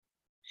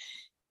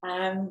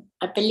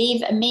I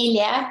believe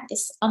Amelia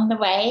is on the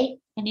way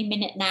any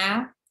minute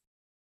now.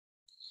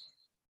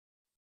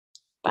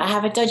 But I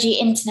have a dodgy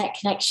internet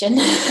connection.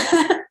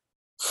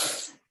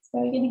 So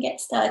we're going to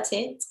get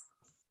started.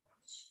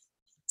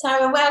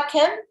 Tara,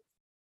 welcome.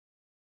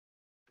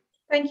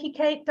 Thank you,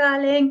 Kate,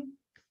 darling.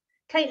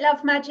 Kate,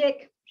 love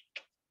magic.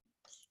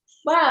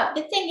 Well,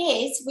 the thing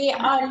is, we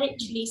are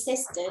literally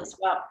sisters.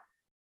 Well,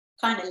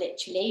 kind of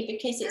literally,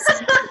 because it's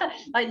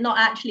like not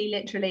actually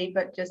literally,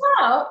 but just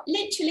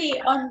literally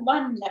on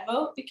one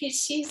level, because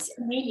she's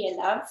Amelia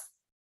Love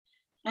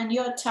and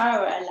you're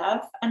Tara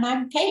Love and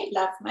I'm Kate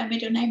Love. My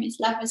middle name is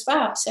Love as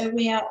well, so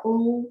we are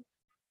all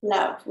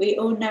love. We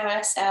all know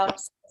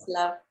ourselves as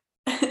love.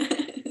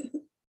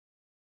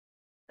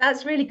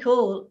 That's really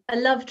cool. A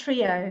love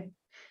trio.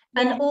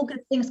 And yeah. all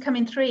good things come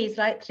in threes,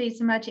 like three's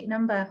the magic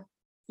number.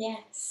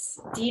 Yes.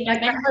 Do you know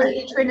like the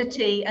Holy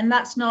Trinity? And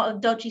that's not a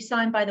dodgy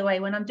sign, by the way.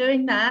 When I'm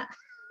doing that,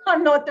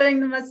 I'm not doing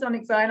the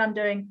Masonic sign, I'm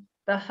doing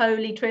the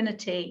Holy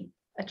Trinity,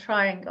 a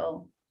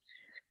triangle.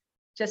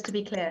 Just to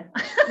be clear.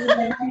 Do you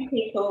know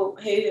people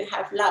who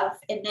have love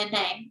in their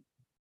name?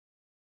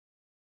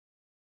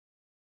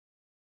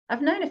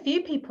 I've known a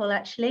few people,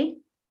 actually.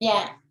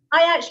 Yeah.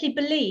 I actually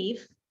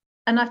believe,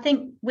 and I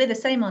think we're the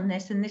same on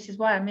this, and this is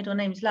why our middle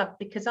name is Love,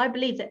 because I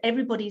believe that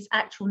everybody's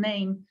actual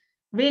name,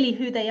 really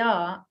who they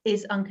are,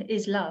 is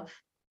love.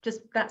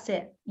 Just that's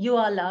it. You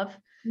are love.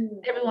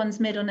 Everyone's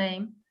middle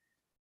name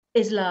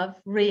is love,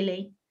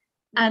 really.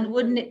 And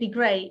wouldn't it be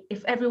great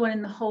if everyone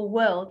in the whole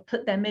world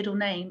put their middle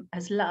name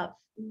as love?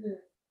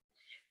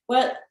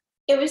 Well,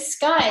 it was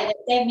Sky that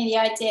gave me the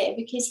idea,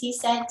 because he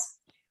said,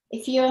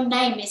 if your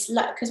name is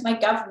love, because my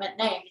government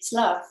name is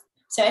Love,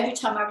 so every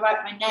time I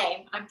write my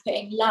name, I'm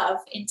putting love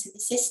into the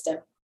system.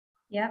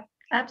 Yeah,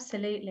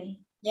 absolutely.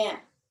 Yeah.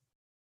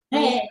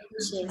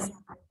 It's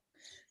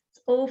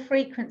all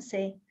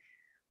frequency.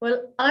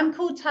 Well, I'm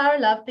called Tara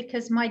Love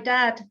because my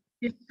dad,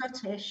 who's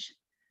Scottish,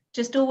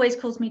 just always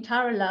calls me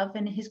Tara Love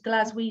in his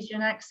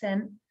Glaswegian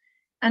accent.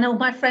 And all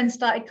my friends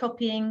started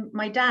copying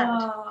my dad.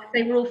 Oh.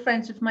 They were all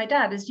friends with my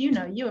dad. As you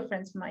know, you were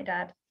friends with my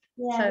dad.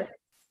 Yeah. So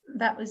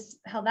that was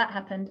how that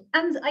happened.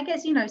 And I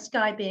guess, you know,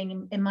 Sky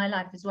being in my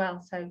life as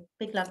well. So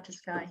big love to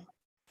Sky.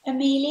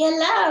 Amelia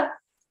Love.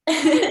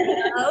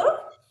 Hello.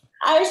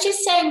 I was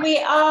just saying we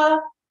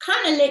are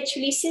kind of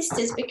literally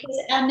sisters,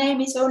 because our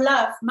name is all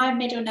Love. My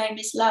middle name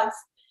is Love.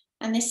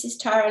 And this is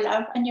Tara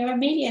Love and you're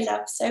Amelia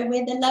Love. So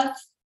we're the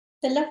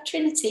love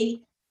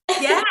trinity.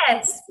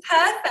 Yes,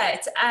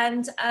 perfect.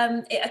 And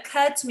it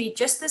occurred to me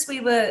just as we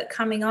were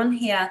coming on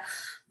here,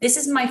 this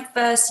is my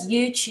first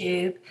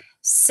YouTube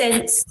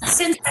since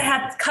I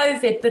had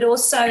COVID, but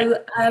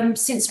also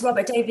since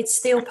Robert David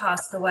Steele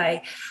passed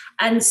away.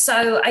 And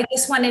so I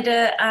just wanted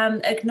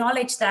to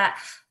acknowledge that.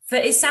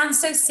 It sounds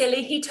so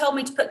silly. He told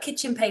me to put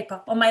kitchen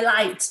paper on my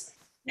light.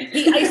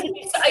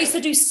 I used to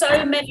do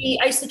so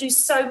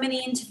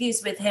many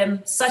interviews with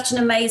him. Such an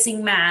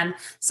amazing man.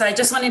 So I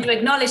just wanted to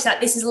acknowledge that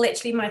this is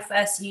literally my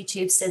first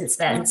YouTube since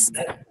then.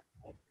 So.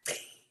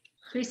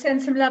 We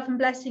send some love and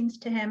blessings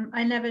to him.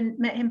 I never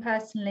met him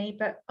personally,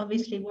 but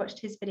obviously watched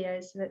his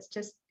videos. So let's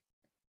just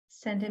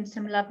send him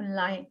some love and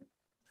light.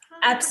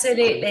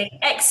 Absolutely.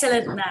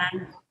 Excellent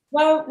man.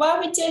 Well, while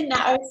we're doing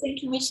that, I was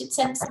thinking we should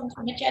send some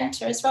to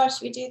Magenta as well.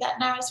 Should we do that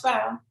now as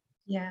well?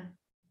 Yeah.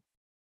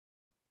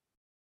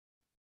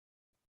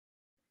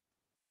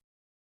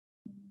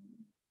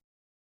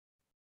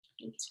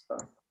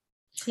 Beautiful.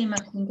 He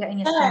must have been getting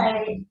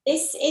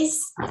this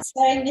is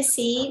Sowing the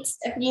Seeds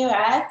of New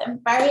Earth. I'm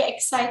very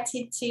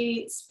excited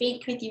to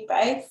speak with you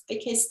both,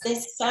 because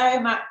there's so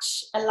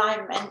much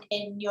alignment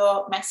in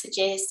your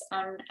messages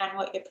and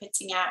what you're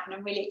putting out, and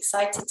I'm really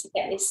excited to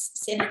get this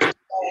synergy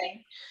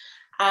going.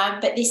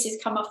 But this has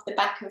come off the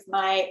back of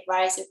my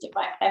Rise of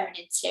Divine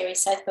Feminine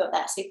series, so I thought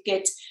that's a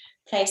good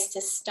place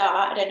to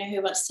start. I don't know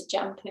who wants to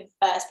jump in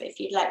first, but if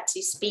you'd like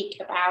to speak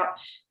about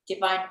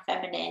Divine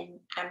Feminine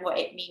and what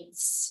it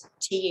means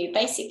to you.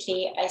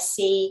 Basically, I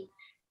see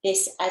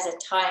this as a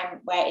time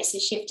where it's a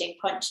shifting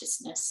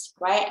consciousness,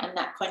 right? And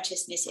that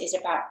consciousness is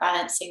about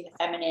balancing the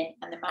feminine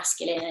and the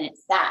masculine, and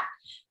it's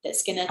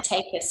that's going to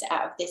take us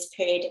out of this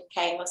period of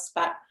chaos.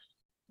 But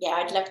yeah,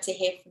 I'd love to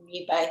hear from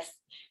you both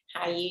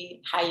how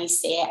you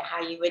see it,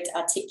 how you would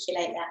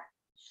articulate that.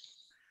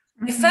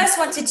 I first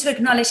wanted to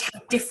acknowledge how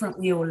different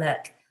we all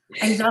look.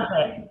 I love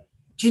it.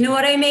 Do you know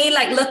what I mean?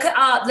 Like, look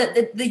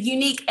at the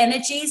unique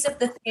energies of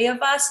the three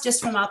of us,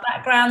 just from our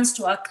backgrounds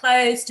to our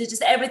clothes to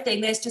just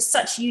everything. There's just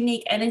such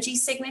unique energy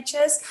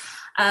signatures.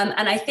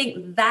 And I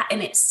think that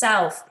in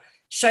itself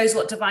shows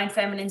what divine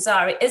feminines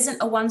are. It isn't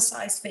a one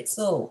size fits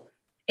all.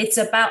 It's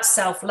about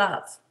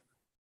self-love.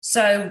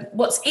 So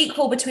what's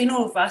equal between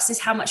all of us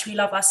is how much we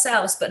love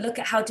ourselves, but look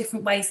at how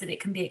different ways that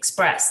it can be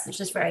expressed, which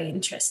is very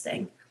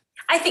interesting.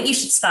 I think you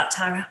should start,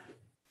 Tara.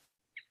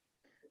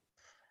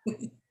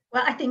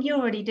 Well, I think you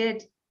already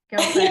did,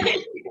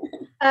 girlfriend.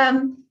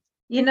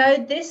 You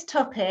know, this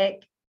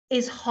topic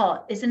is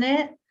hot, isn't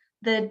it?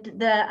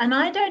 And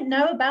I don't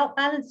know about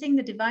balancing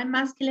the divine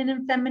masculine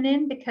and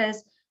feminine,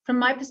 because from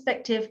my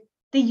perspective,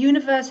 the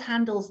universe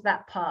handles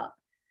that part.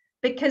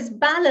 because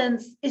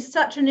balance is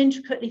such an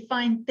intricately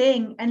fine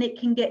thing, and it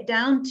can get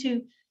down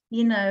to,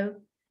 you know,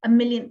 a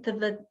millionth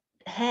of a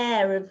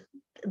hair of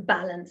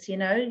balance, you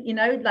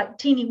know, like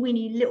teeny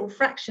weeny little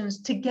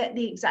fractions to get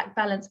the exact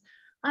balance.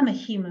 I'm a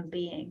human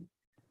being,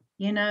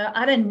 you know,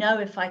 I don't know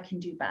if I can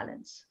do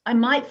balance. I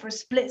might for a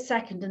split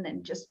second and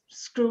then just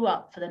screw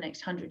up for the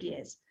next 100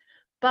 years.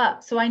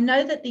 But so I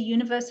know that the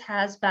universe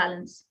has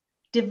balance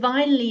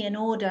divinely in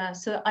order,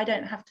 so I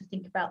don't have to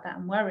think about that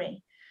and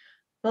worry.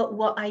 But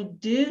what I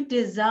do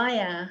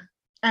desire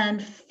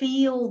and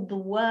feel the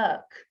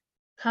work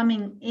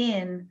coming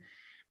in,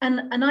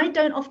 and I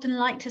don't often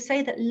like to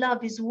say that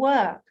love is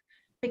work,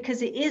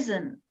 because it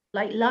isn't.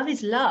 Like, love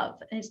is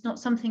love, and it's not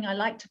something I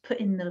like to put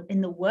in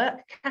the work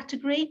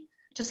category.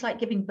 Just like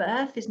giving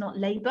birth is not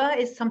labor,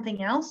 it's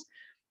something else.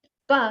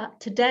 But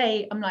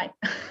today I'm like,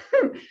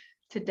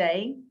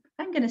 today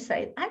I'm going to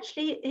say,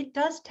 actually, it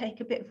does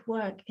take a bit of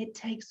work. It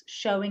takes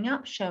showing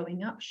up,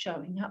 showing up,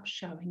 showing up,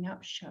 showing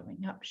up,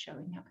 showing up,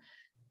 showing up.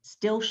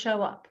 Still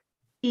show up,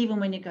 even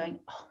when you're going,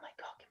 oh my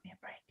God, give me a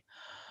break.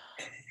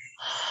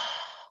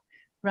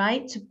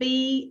 Right? To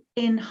be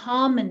in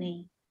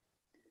harmony,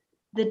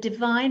 the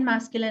divine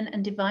masculine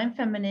and divine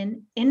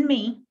feminine in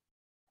me,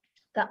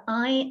 that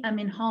I am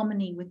in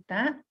harmony with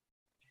that,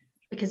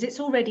 because it's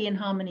already in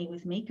harmony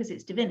with me, because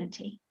it's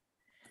divinity.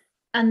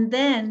 And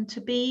then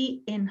to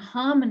be in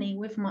harmony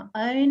with my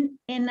own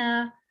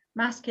inner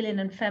masculine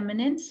and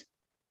feminine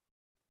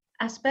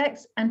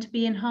aspects, and to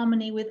be in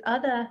harmony with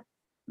other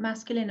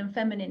masculine and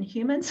feminine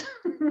humans.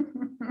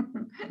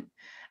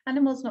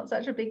 Animals, not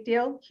such a big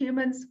deal.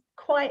 Humans,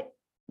 quite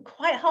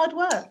hard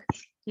work,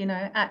 you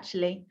know,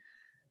 actually.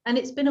 And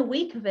it's been a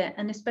week of it,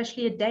 and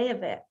especially a day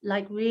of it,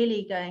 like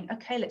really going,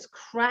 okay, let's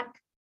crack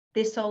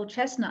this old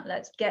chestnut,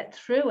 let's get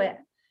through it.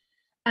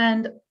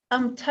 And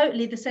I'm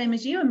totally the same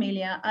as you,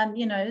 Amelia.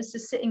 You know,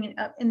 just sitting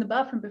in the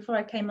bathroom before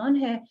I came on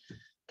here,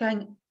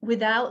 going,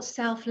 without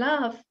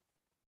self-love,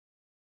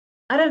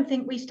 I don't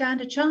think we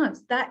stand a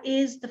chance. That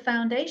is the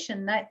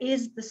foundation. That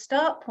is the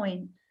start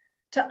point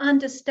to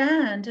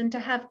understand and to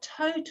have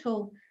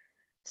total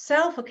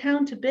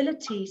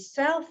self-accountability,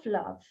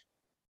 self-love,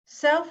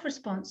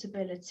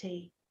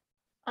 self-responsibility.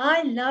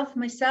 I love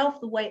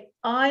myself the way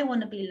I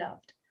want to be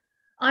loved.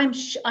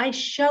 I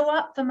show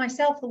up for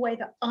myself the way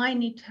that I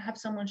need to have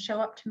someone show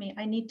up to me.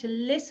 I need to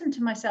listen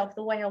to myself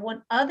the way I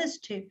want others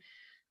to.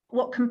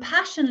 What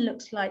compassion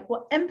looks like,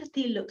 what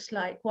empathy looks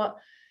like, what,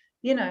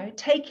 you know,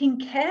 taking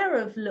care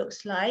of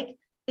looks like,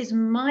 is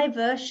my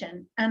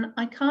version. And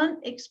I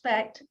can't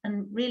expect,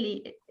 and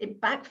really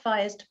it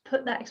backfires to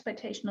put that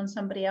expectation on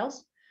somebody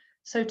else.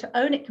 So to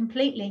own it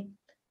completely.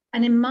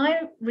 And in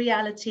my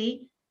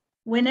reality,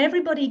 when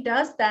everybody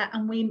does that,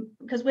 and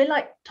because we're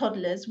like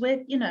toddlers,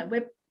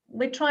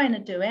 we're trying to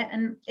do it,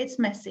 and it's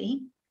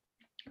messy.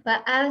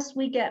 But as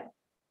we get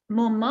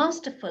more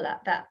masterful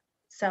at that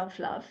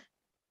self-love,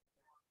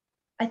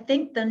 I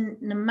think the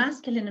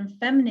masculine and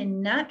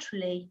feminine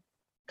naturally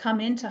come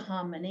into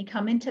harmony,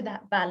 come into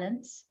that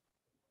balance,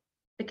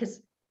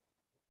 because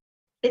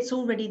it's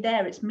already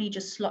there. It's me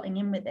just slotting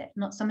in with it,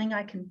 not something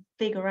I can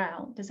figure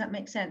out. Does that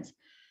make sense?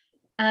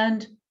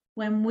 And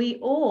when we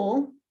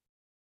all,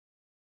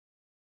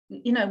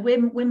 you know,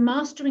 we're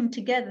mastering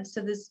together.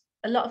 So there's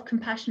a lot of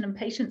compassion and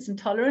patience and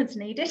tolerance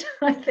needed,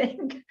 I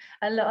think,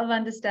 a lot of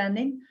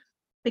understanding,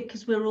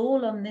 because we're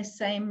all on this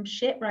same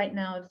ship right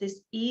now of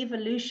this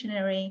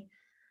evolutionary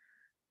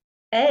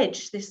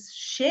edge, this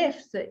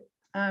shift that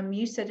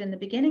you said in the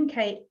beginning,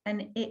 Kate,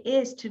 and it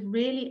is to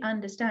really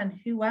understand,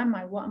 who am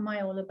I? What am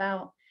I all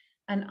about?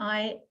 And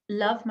I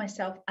love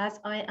myself as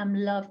I am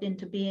loved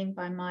into being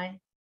by my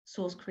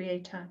source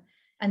creator,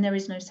 and there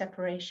is no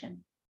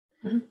separation.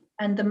 Mm-hmm.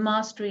 And the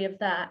mastery of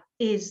that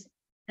is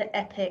the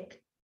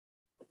epic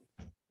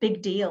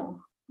big deal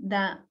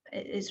that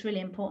is really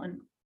important.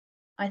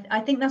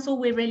 I think that's all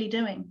we're really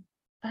doing,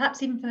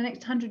 perhaps even for the next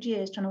 100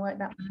 years, trying to work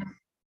that out.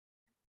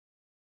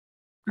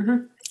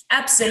 Mm-hmm.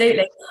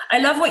 Absolutely. I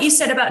love what you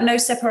said about no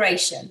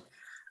separation.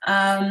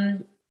 I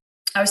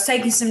was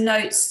taking some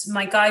notes.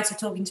 My guides were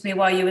talking to me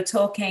while you were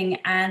talking,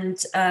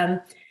 and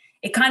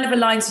it kind of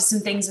aligns with some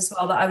things as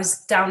well that I was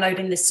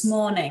downloading this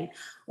morning,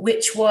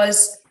 which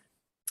was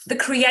the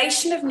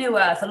creation of New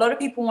Earth. A lot of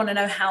people want to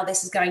know how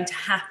this is going to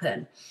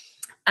happen.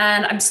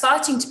 And I'm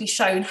starting to be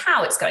shown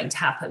how it's going to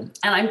happen.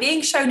 And I'm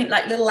being shown it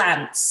like little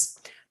ants.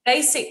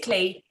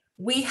 Basically,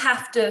 we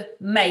have to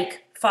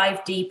make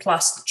 5D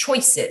plus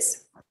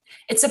choices.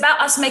 It's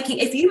about us making,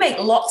 if you make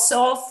lots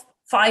of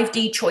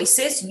 5D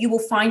choices, you will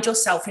find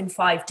yourself in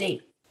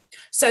 5D.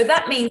 So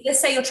that means, let's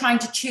say you're trying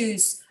to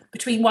choose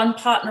between one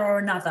partner or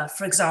another,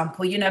 for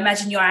example. You know,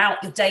 imagine you're out,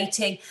 you're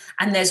dating,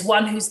 and there's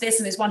one who's this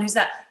and there's one who's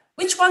that.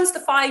 Which one's the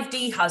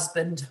 5D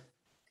husband?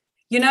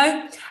 You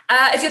know,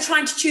 if you're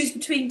trying to choose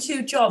between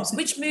two jobs,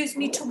 which moves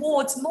me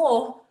towards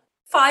more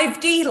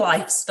 5D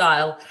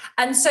lifestyle?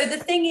 And so the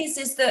thing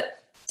is that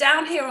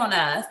down here on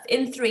Earth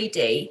in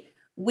 3D,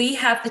 we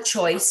have the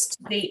choice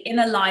to be in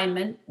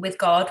alignment with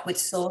God, with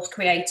Source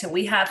Creator.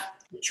 We have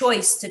the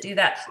choice to do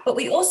that, but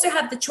we also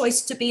have the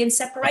choice to be in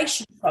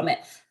separation from it.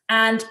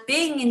 And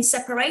being in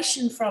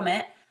separation from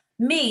it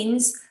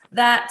means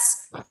that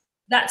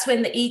that's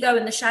when the ego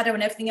and the shadow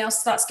and everything else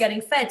starts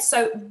getting fed.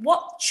 So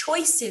what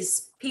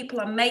choices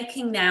people are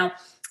making now,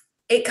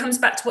 it comes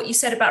back to what you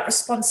said about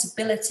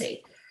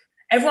responsibility.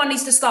 Everyone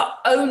needs to start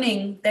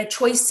owning their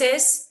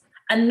choices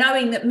and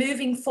knowing that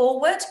moving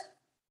forward,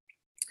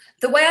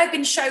 the way I've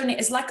been shown it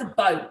is like a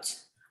boat.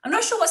 I'm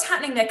not sure what's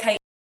happening there, Kate.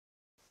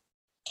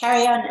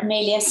 Carry on,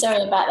 Amelia.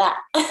 Sorry about that.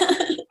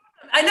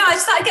 I know, I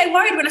started getting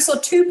worried when I saw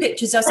two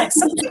pictures. I was like,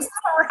 something's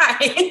not right.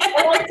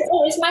 It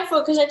was my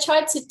fault because I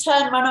tried to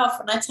turn one off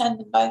and I turned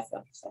them both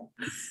off. So.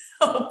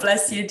 Oh,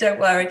 bless you, don't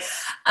worry.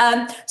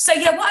 So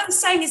yeah, what I'm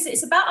saying is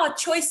it's about our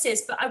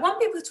choices, but I want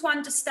people to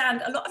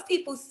understand, a lot of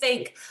people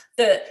think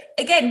that,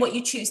 again, what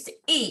you choose to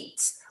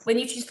eat, when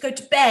you choose to go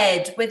to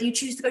bed, whether you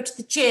choose to go to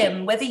the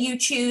gym, whether you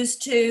choose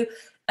to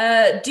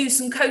do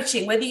some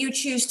coaching, whether you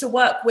choose to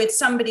work with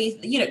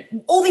somebody, you know,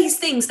 all these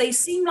things, they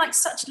seem like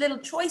such little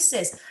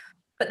choices,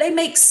 but they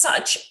make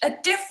such a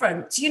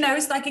difference. You know,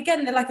 it's like,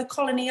 again, they're like a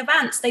colony of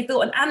ants. They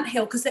built an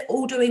anthill because they're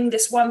all doing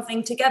this one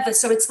thing together.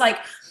 So it's like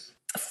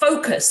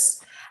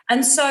focus.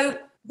 And so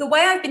the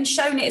way I've been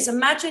shown it is,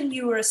 imagine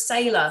you were a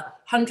sailor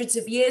hundreds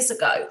of years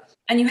ago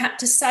and you had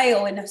to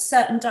sail in a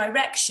certain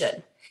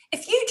direction.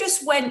 If you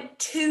just went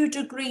 2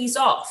 degrees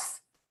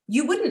off,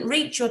 you wouldn't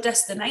reach your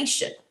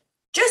destination.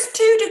 Just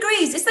 2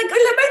 degrees. It's like, I'm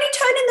only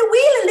turning the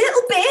wheel a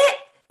little bit.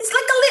 It's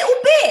like a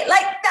little bit.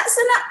 Like that's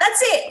enough.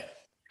 That's it.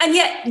 And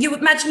yet you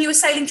imagine you were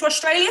sailing to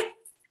Australia.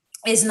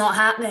 It's not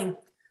happening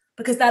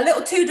because that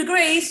little 2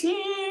 degrees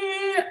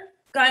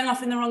going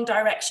off in the wrong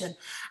direction.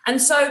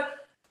 And so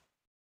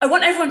I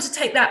want everyone to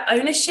take that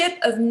ownership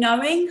of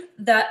knowing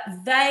that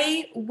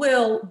they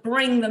will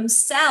bring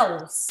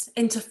themselves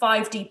into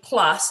 5D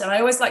plus. And I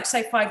always like to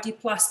say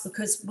 5D plus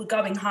because we're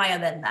going higher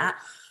than that.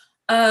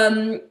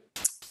 And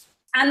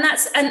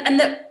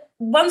that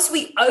once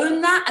we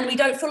own that and we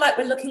don't feel like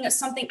we're looking at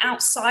something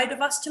outside of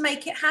us to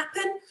make it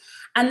happen,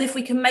 and if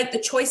we can make the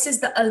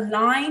choices that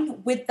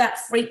align with that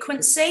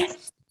frequency,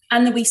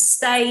 and that we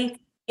stay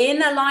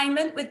in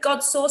alignment with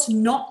God's source,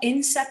 not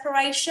in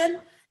separation,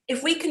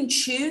 if we can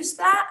choose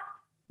that,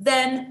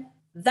 then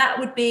that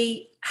would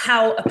be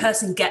how a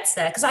person gets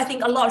there. Because I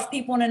think a lot of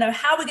people want to know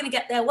how we're going to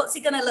get there, what's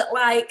it going to look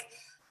like,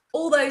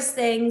 all those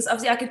things.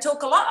 Obviously, I could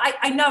talk a lot.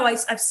 I know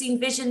I've seen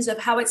visions of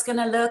how it's going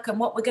to look and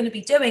what we're going to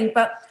be doing,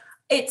 but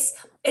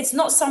it's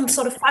not some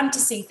sort of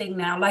fantasy thing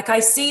now. Like I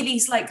see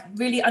these like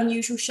really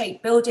unusual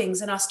shaped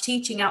buildings and us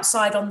teaching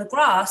outside on the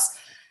grass.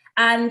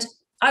 And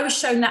I was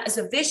shown that as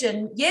a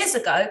vision years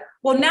ago.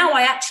 Well, now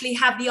I actually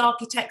have the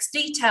architect's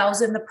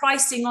details and the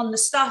pricing on the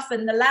stuff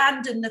and the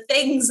land and the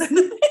things and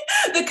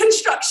the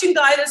construction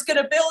guy that's going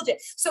to build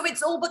it. So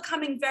it's all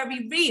becoming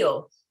very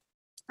real.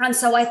 And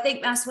so I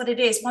think that's what it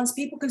is. Once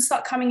people can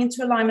start coming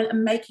into alignment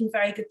and making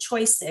very good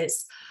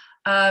choices,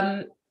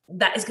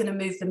 that is going to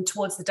move them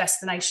towards the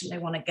destination they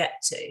want to get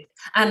to.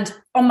 And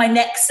on my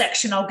next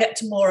section, I'll get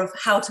to more of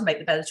how to make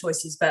the better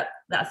choices, but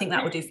I think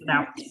that will do for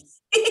now.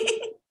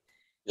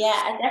 Yeah,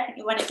 I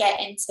definitely want to get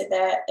into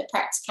the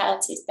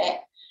practicalities bit.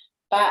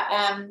 But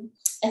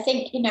I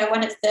think, you know,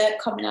 one of the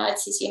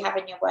commonalities you have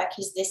in your work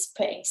is this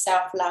putting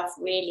self-love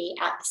really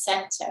at the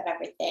center of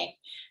everything.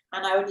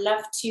 And I would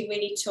love to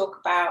really talk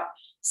about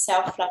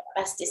self-love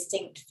as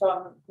distinct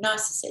from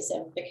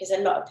narcissism, because a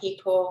lot of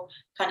people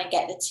kind of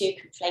get the two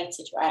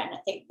conflated, right? And I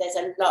think there's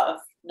a lot of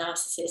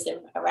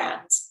narcissism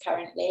around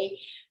currently,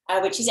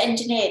 which is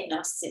engineered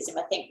narcissism.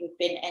 I think we've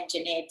been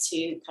engineered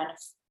to kind of,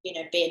 you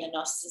know, be in a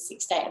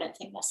narcissistic state. I don't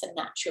think that's a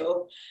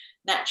natural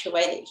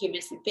way that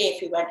humans would be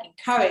if we weren't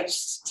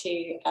encouraged to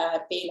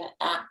be like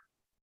that.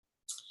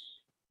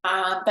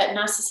 But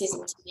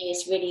narcissism to me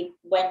is really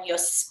when you're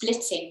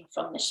splitting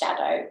from the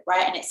shadow,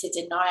 right? And it's a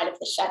denial of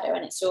the shadow,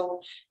 and it's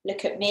all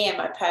look at me and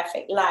my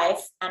perfect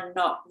life and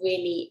not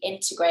really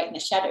integrating the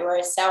shadow.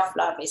 Whereas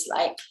self-love is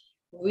like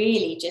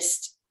really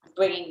just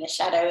bringing the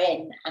shadow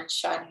in and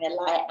shining the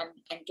light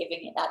and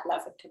giving it that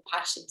love and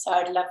compassion. So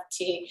I'd love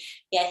to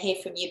hear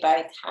from you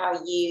both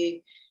how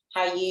you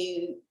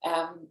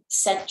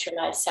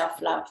centralize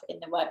self-love in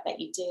the work that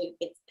you do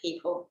with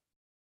people.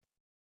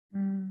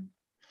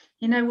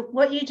 You know,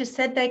 what you just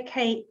said there,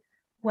 Kate,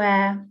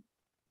 where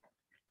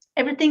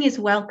everything is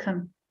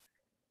welcome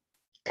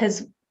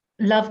because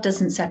love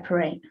doesn't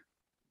separate.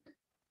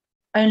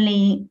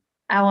 Only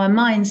our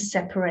minds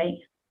separate.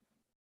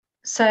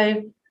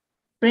 So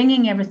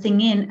bringing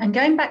everything in and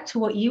going back to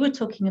what you were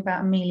talking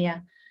about,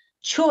 Amelia,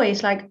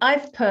 choice, like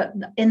I've put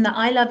in the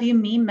I love you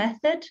me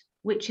method,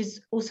 which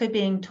is also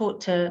being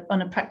taught to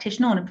on a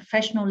practitioner, on a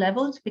professional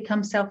level to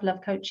become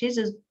self-love coaches.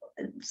 There's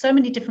so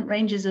many different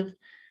ranges of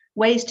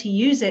ways to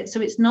use it.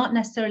 So it's not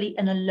necessarily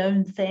an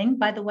alone thing.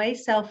 By the way,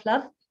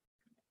 self-love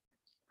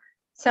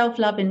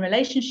in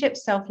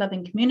relationships, self-love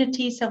in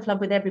community, self-love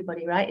with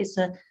everybody, right? It's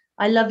a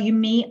I love you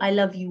me, I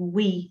love you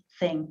we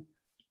thing,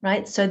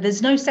 right? So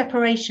there's no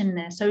separation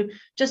there. So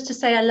just to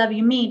say I love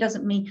you me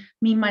doesn't mean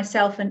me,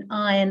 myself, and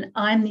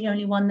I'm the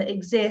only one that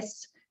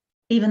exists.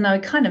 even though I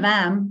kind of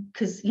am,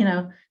 because, you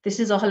know, this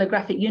is a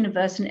holographic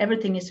universe and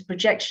everything is a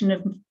projection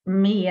of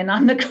me, and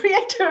I'm the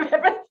creator of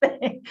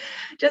everything,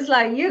 just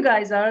like you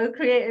guys are the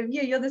creator of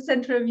you. You're the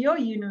center of your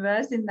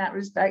universe in that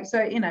respect.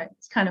 So, you know,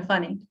 it's kind of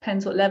funny.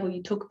 Depends what level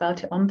you talk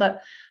about it on.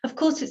 But of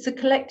course, it's a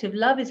collective.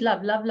 Love is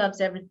love. Love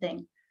loves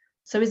everything.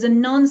 So it's a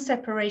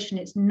non-separation.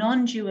 It's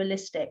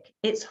non-dualistic.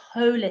 It's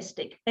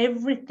holistic.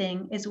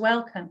 Everything is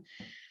welcome.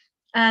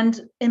 And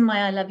in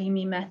my I Love You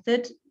Me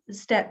method,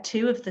 step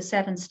 2 of the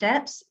 7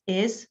 steps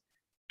is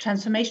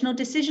transformational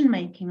decision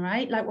making,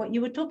 right? Like what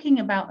you were talking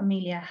about,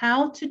 Amelia,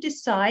 how to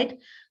decide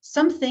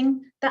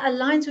something that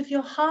aligns with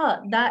your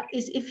heart. That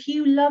is, if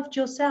you loved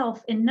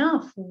yourself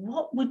enough,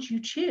 what would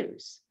you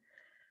choose,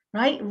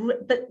 right?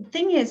 But the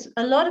thing is,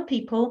 a lot of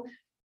people,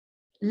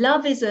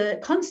 love is a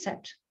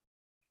concept.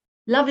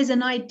 Love is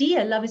an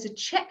idea. Love is a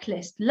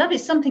checklist. Love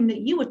is something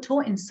that you were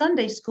taught in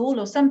Sunday school,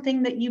 or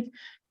something that you've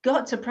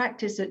got to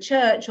practice at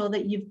church, or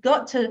that you've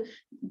got to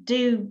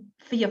do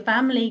for your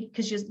family,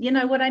 because you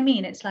know what I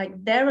mean. It's like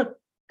there are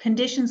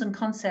conditions and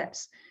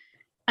concepts,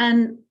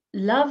 and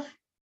love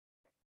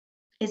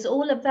is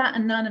all of that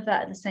and none of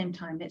that at the same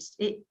time. It's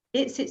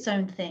its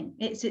own thing.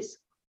 It's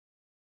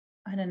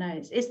I don't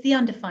know. It's the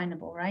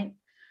undefinable, right?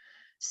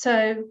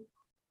 So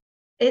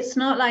it's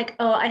not like,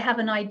 oh, I have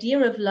an idea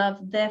of love,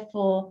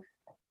 therefore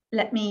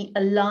let me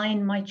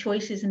align my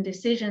choices and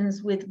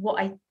decisions with what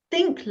I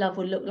think love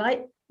will look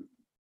like.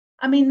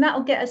 I mean,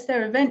 that'll get us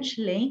there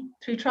eventually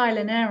through trial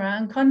and error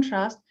and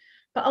contrast.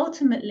 But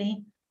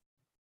ultimately,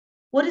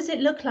 what does it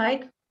look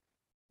like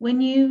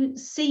when you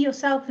see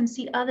yourself and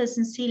see others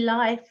and see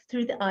life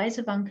through the eyes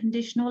of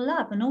unconditional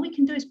love? And all we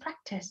can do is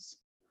practice.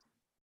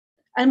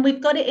 And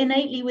we've got it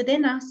innately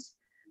within us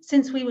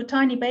since we were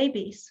tiny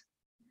babies.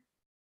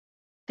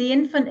 The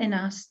infant in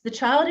us, the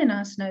child in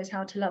us knows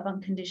how to love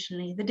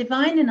unconditionally. The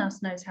divine in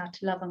us knows how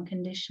to love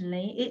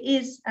unconditionally. It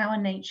is our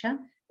nature.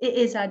 It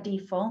is our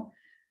default.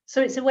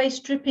 So it's a way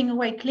stripping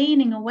away,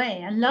 cleaning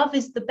away. And love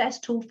is the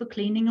best tool for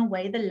cleaning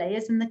away the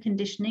layers and the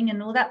conditioning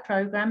and all that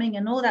programming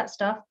and all that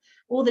stuff,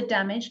 all the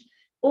damage,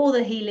 all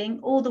the healing,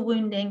 all the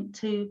wounding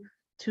to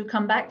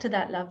come back to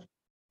that love.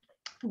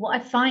 What I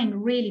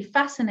find really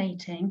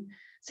fascinating,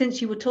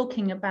 since you were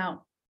talking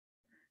about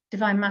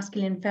divine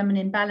masculine,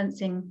 feminine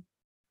balancing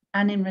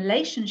and in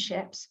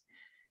relationships,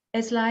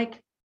 is like,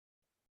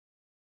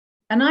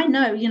 and I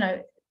know, you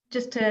know,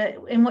 just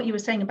in what you were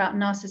saying about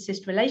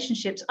narcissist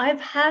relationships, I've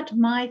had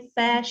my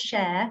fair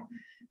share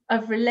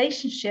of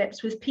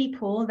relationships with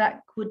people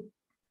that could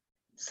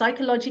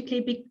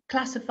psychologically be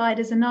classified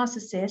as a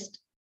narcissist,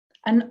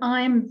 and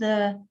I'm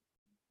the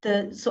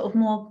sort of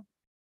more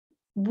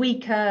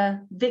weaker,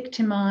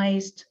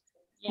 victimized,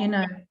 you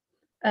know,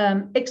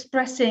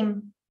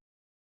 expressing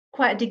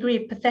quite a degree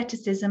of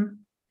patheticism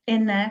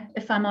in there,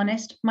 if I'm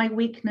honest, my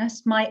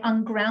weakness, my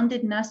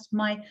ungroundedness,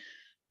 my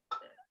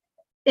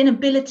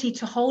inability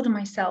to hold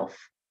myself.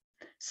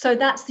 So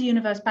that's the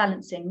universe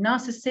balancing,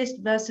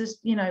 narcissist versus,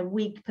 you know,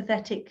 weak,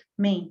 pathetic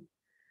me.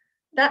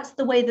 That's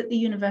the way that the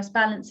universe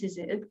balances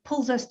it. It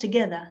pulls us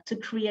together to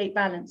create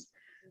balance.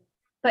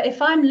 But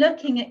if I'm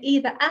looking at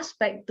either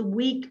aspect, the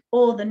weak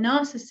or the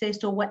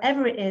narcissist or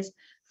whatever it is,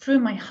 through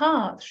my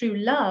heart, through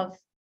love,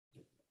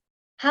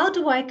 how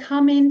do I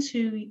come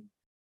into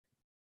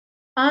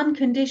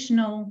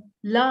unconditional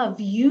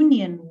love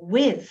union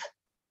with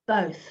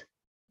both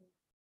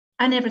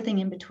and everything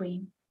in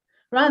between,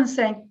 rather than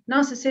saying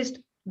narcissist,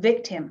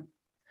 victim?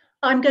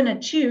 I'm going to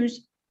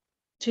choose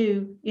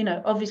to, you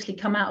know, obviously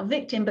come out of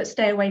victim, but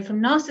stay away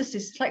from narcissist.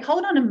 It's like,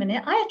 hold on a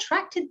minute, I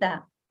attracted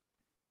that.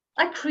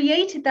 I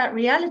created that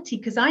reality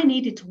because I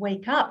needed to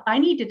wake up. I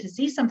needed to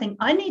see something.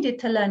 I needed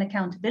to learn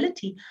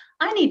accountability.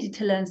 I needed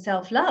to learn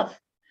self-love.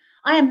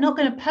 I am not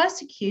going to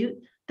persecute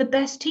the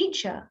best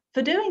teacher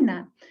for doing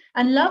that.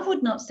 And love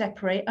would not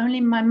separate,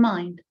 only my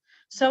mind.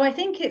 So I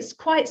think it's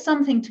quite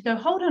something to go,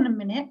 hold on a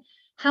minute.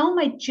 How am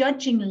I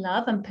judging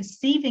love and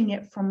perceiving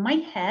it from my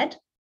head?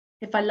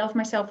 If I love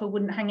myself, I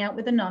wouldn't hang out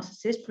with a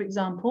narcissist, for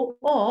example.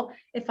 Or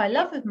if I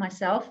love with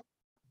myself,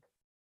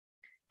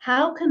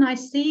 how can I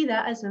see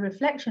that as a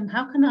reflection?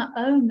 How can I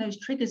own those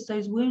triggers,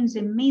 those wounds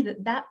in me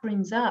that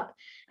brings up,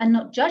 and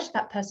not judge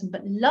that person,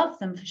 but love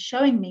them for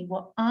showing me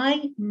what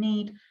I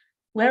need,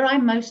 where I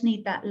most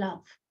need that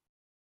love.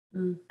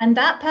 And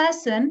that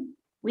person,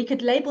 we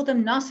could label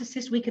them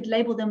narcissist, we could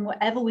label them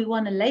whatever we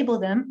want to label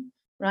them,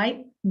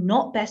 right?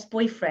 Not best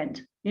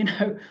boyfriend, you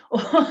know.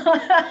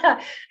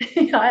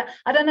 You know,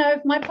 I don't know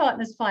if my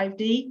partner's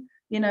 5D,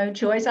 you know,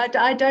 Joyce,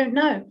 I don't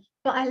know.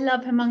 But I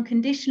love him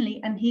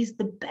unconditionally, and he's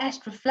the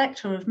best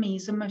reflector of me.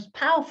 He's the most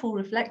powerful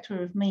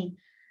reflector of me.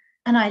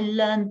 And I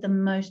learned the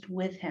most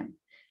with him.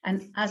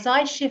 And as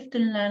I shift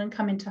and learn and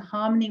come into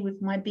harmony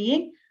with my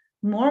being,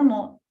 more and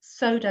more,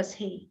 so does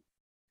he.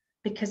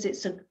 Because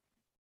it's a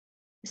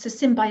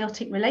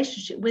symbiotic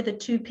relationship. We're the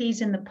two peas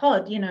in the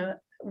pod, you know,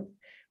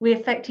 we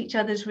affect each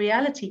other's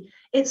reality.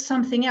 It's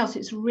something else.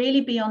 It's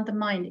really beyond the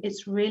mind.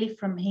 It's really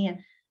from here.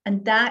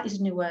 And that is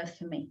new earth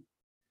for me.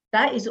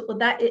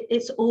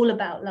 It's all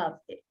about love.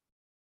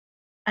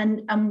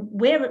 and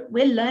we're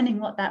learning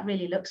what that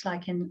really looks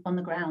like on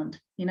the ground,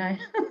 you know.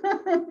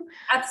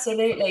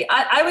 Absolutely.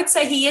 I would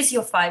say he is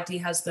your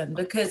 5D husband,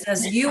 because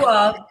as you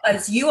are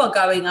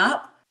going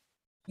up,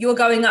 you're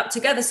going up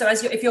together. So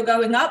if you're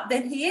going up,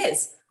 then he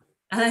is.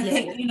 And I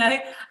think, you know,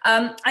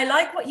 I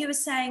like what you were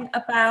saying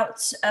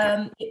about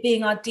it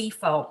being our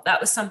default.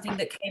 That was something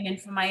that came in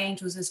from my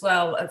angels as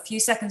well. A few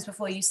seconds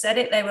before you said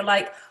it, they were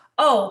like,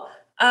 oh,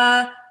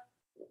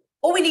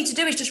 all we need to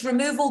do is just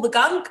remove all the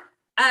gunk.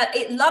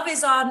 Love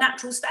is our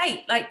natural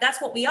state. Like,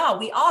 that's what we are.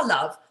 We are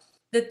love.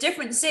 The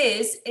difference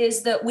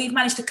is that we've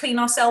managed to clean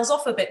ourselves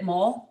off a bit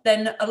more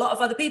than a lot of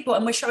other people,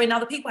 and we're showing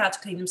other people how to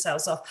clean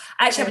themselves off.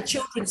 I actually have a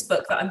children's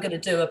book that I'm going to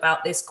do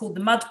about this called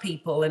The Mud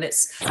People, and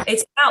it's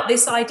about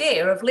this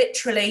idea of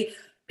literally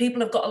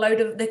people have got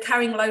they're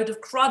carrying a load of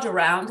crud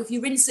around. If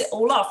you rinse it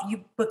all off,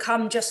 you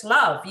become just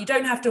love. You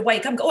don't have to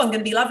wake up and go, oh, I'm going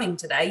to be loving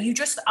today. You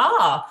just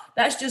are.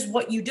 That's just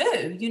what you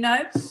do, you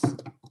know.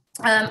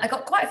 I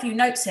got quite a few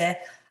notes here.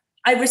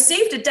 I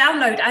received a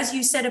download, as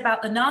you said,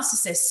 about the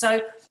narcissist.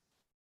 So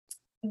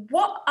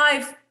what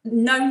I've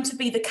known to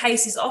be the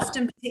case is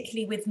often,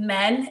 particularly with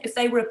men, if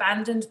they were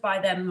abandoned by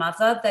their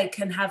mother, they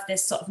can have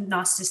this sort of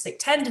narcissistic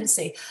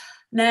tendency.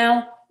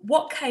 Now,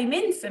 what came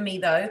in for me,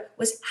 though,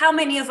 was how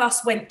many of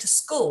us went to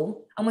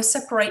school and were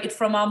separated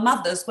from our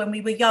mothers when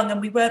we were young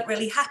and we weren't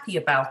really happy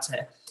about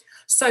it.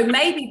 So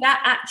maybe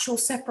that actual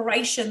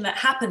separation that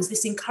happens,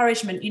 this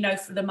encouragement, you know,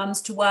 for the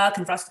mums to work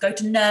and for us to go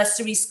to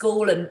nursery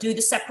school and do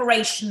the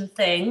separation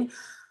thing,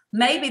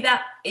 maybe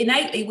that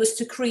innately was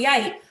to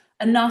create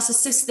a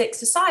narcissistic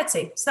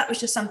society. So that was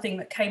just something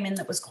that came in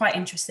that was quite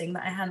interesting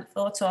that I hadn't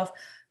thought of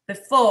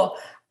before.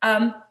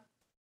 And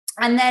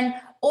then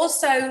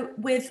also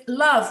with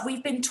love,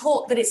 we've been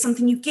taught that it's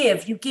something you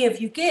give,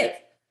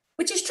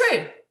 which is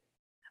true.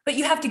 But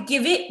you have to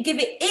give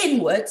it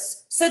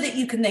inwards so that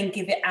you can then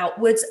give it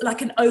outwards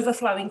like an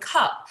overflowing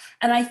cup.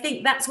 And I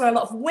think that's where a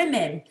lot of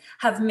women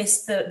have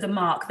missed the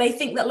mark. They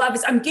think that love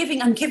is, I'm giving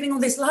all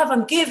this love,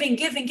 I'm giving.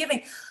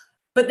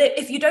 But that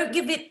if you don't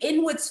give it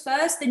inwards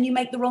first, then you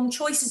make the wrong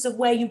choices of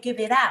where you give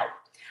it out.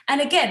 And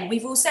again,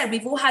 we've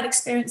all had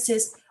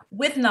experiences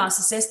with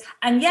narcissists.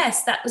 And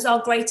yes, that was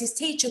our greatest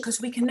teacher,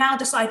 because we can now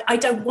decide, I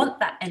don't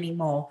want that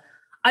anymore.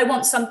 I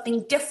want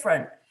something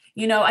different.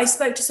 You know, I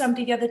spoke to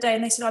somebody the other day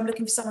and they said, I'm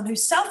looking for someone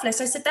who's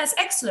selfless. I said, that's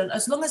excellent.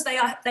 As long as they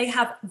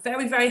have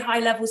very, very high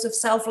levels of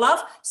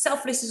self-love,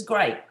 selfless is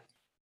great.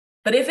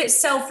 But if it's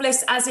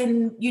selfless, as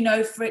in, you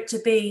know, for it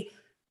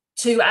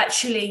to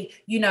actually,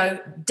 you know,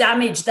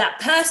 damage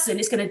that person,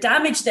 it's going to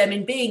damage them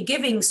in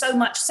giving so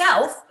much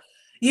self,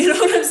 you know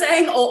what I'm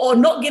saying? Or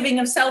not giving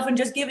of self and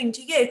just giving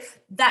to you,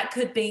 that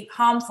could be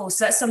harmful.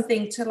 So that's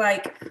something to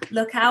like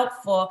look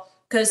out for.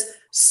 Because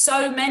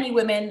so many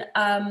women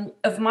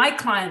of my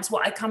clients,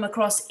 what I come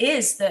across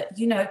is that,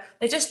 you know,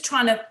 they're just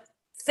trying to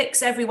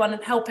fix everyone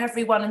and help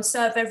everyone and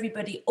serve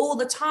everybody all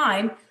the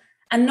time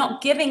and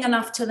not giving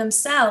enough to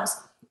themselves.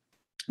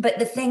 But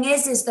the thing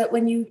is that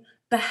when you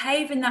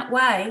behave in that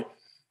way,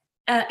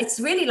 it's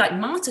really like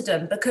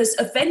martyrdom, because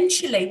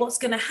eventually what's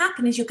going to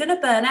happen is you're going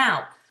to burn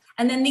out.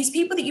 And then these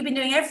people that you've been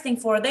doing everything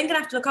for are then going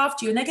to have to look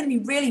after you, and they're going to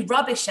be really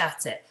rubbish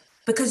at it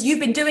because you've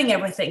been doing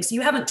everything. So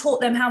you haven't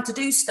taught them how to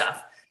do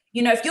stuff.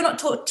 You know, if you're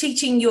not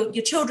teaching your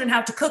children how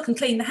to cook and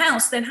clean the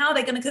house, then how are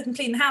they going to cook and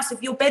clean the house if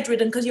you're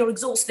bedridden because you're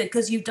exhausted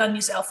because you've done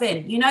yourself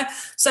in, you know?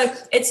 So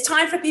it's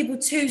time for people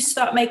to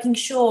start making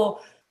sure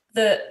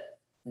that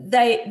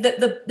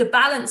the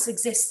balance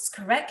exists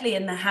correctly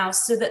in the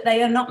house, so that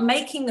they are not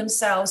making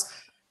themselves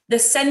the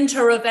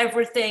center of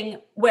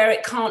everything where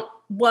it can't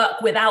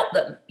work without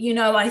them. You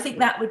know, I think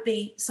that would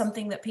be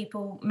something that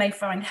people may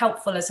find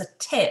helpful as a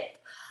tip.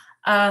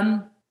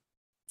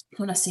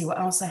 Let's see what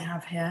else I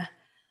have here.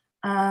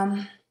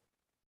 I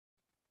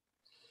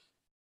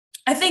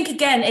think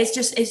again, it's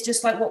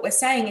just like what we're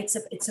saying.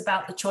 It's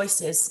about the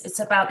choices. It's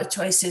about the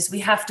choices. We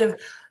have to.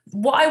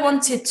 What I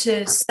wanted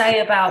to say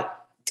about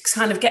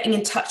kind of getting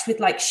in touch with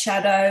like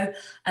shadow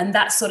and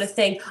that sort of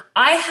thing.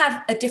 I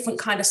have a different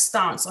kind of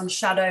stance on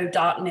shadow,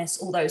 darkness,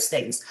 all those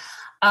things,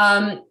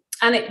 and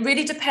it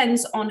really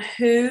depends on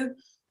who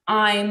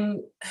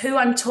I'm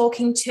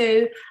talking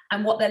to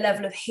and what their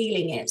level of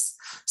healing is.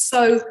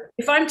 So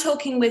if I'm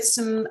talking with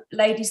some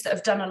ladies that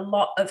have done a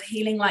lot of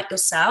healing like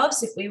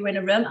yourselves, if we were in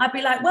a room, I'd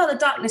be like, well, the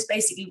darkness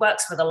basically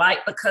works for the light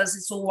because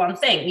it's all one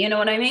thing, you know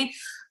what I mean?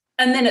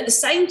 And then at the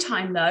same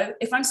time, though,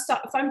 if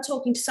I'm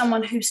talking to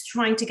someone who's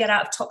trying to get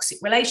out of toxic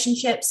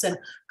relationships and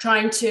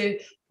trying to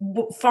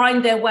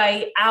find their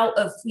way out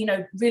of, you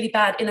know, really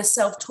bad inner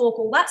self-talk,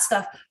 all that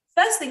stuff,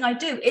 first thing I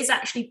do is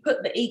actually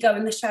put the ego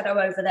and the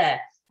shadow over there.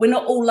 We're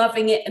not all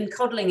loving it and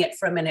coddling it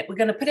for a minute. We're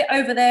going to put it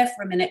over there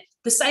for a minute.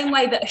 The same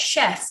way that a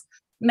chef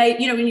may,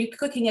 you know, when you're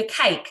cooking a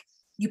cake,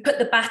 you put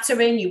the batter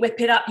in, you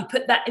whip it up, you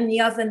put that in the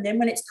oven. Then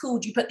when it's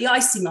cooled, you put the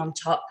icing on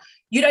top.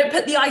 You don't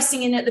put the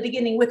icing in at the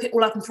beginning, whip it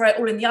all up and throw it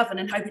all in the oven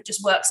and hope it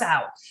just works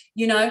out,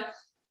 you know?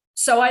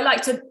 So I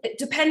like to,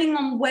 depending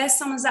on where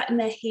someone's at in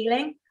their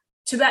healing,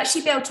 to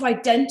actually be able to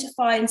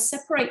identify and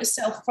separate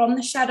yourself from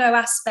the shadow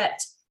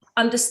aspect,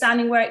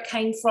 understanding where it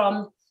came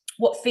from,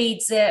 what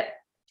feeds it,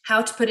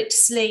 how to put it to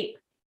sleep,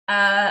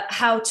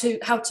 how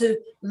to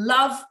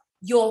love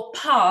your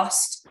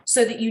past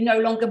so that you no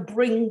longer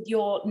bring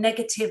your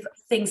negative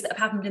things that have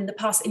happened in the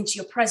past into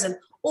your present,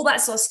 all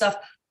that sort of stuff.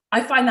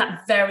 I find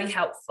that very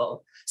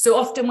helpful. So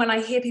often when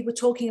I hear people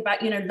talking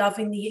about,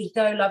 loving the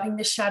ego, loving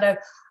the shadow,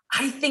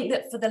 I think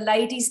that for the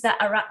ladies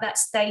that are at that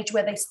stage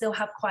where they still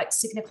have quite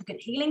significant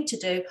healing to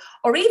do,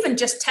 or even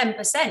just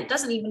 10%,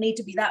 doesn't even need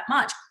to be that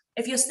much.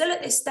 If you're still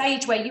at this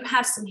stage where you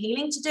have some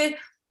healing to do,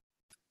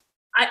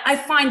 I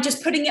find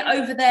just putting it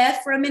over there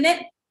for a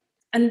minute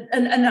and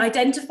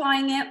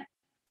identifying it,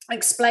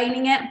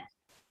 explaining it,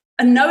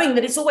 and knowing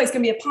that it's always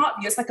going to be a part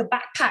of you. It's like a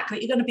backpack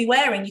that you're going to be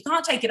wearing. You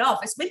can't take it off.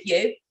 It's with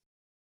you.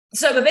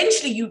 So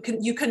eventually you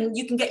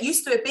can get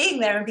used to it being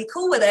there and be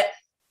cool with it.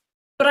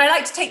 But I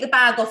like to take the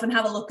bag off and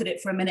have a look at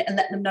it for a minute and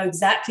let them know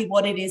exactly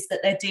what it is that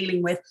they're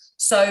dealing with.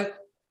 So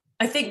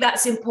I think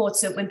that's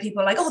important when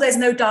people are like, oh, there's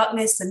no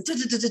darkness and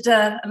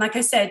da-da-da-da-da. And like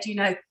I said,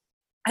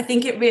 I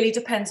think it really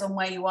depends on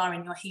where you are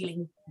in your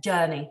healing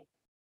journey.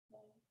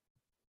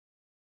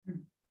 Do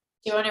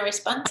you want to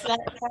respond to that,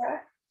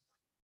 Sarah?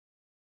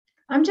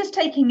 I'm just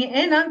taking it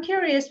in. I'm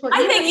curious what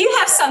I think you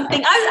have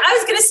something. I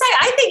was going to say,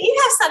 I think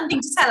you have something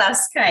to tell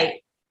us,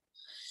 Kate.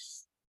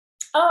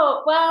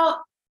 Oh,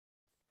 well,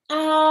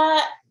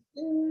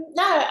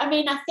 no, I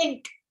mean, I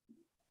think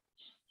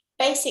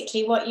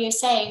basically what you're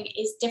saying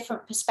is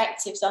different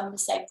perspectives on the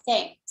same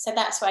thing. So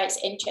that's why it's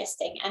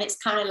interesting. And it's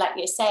kind of like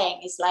you're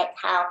saying, is like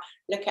how,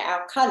 look at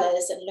our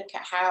colours and look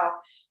at how,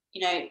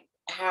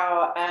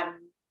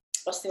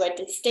 what's the word,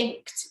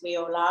 distinct we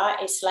all are.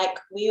 It's like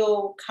we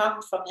all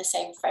come from the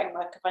same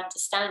framework of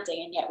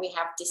understanding, and yet we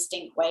have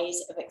distinct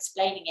ways of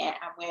explaining it,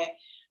 and we're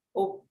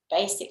all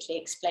basically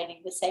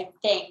explaining the same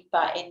thing,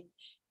 but in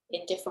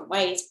different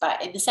ways,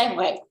 but in the same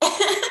way,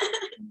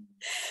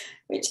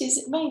 which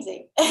is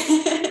amazing.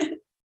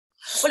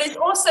 Well, it's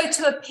also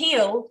to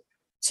appeal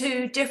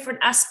to different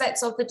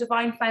aspects of the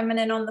divine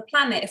feminine on the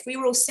planet. If we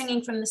were all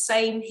singing from the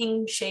same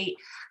hymn sheet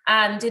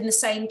and in the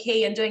same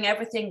key and doing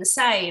everything the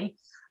same,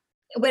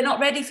 we're not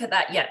ready for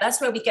that yet. That's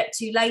where we get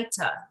to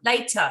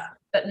later.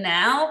 But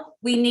now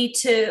we need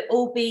to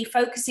all be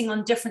focusing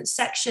on different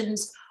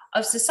sections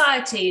of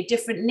society,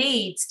 different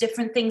needs,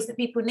 different things that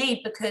people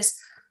need, because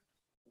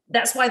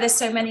that's why there's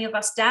so many of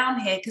us down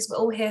here, because we're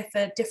all here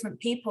for different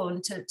people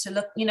and to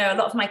look, a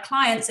lot of my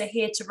clients are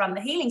here to run the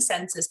healing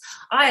centers.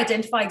 I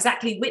identify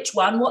exactly which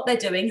one, what they're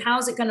doing,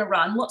 how's it going to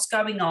run, what's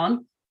going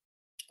on,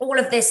 all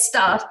of this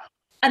stuff.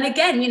 And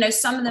again,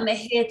 some of them are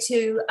here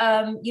to,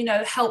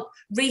 help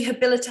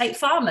rehabilitate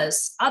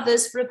farmers,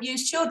 others for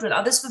abused children,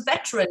 others for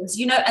veterans,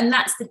 and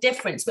that's the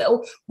difference.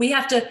 We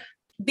have to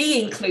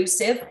be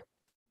inclusive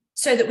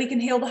so that we can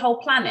heal the whole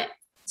planet.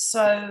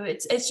 So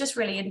it's just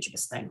really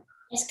interesting.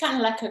 It's kind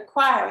of like a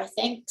choir, I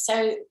think.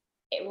 So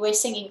we're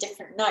singing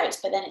different notes,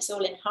 but then it's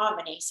all in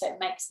harmony, so it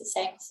makes the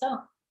same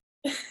song.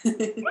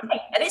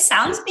 Right. And it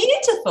sounds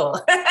beautiful.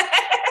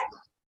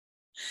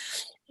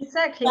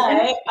 Exactly.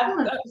 I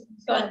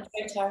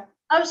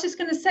was just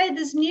going to say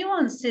there's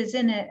nuances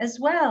in it as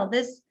well.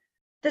 There's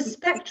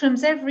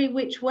spectrums every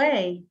which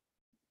way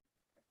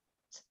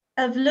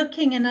of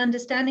looking and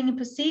understanding and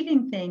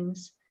perceiving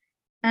things.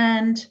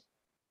 And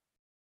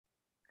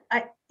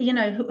I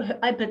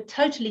but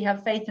totally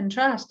have faith and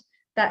trust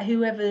that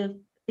whoever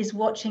is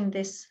watching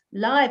this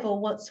live or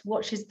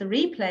watches the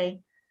replay,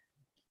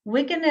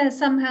 we're going to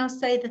somehow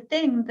say the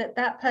thing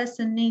that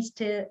person needs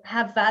to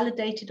have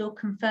validated or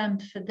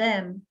confirmed for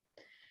them.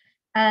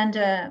 And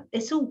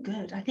it's all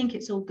good. I think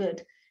it's all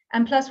good.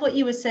 And plus what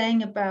you were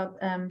saying about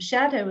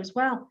shadow as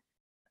well,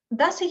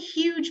 that's a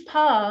huge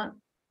part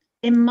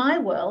in my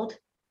world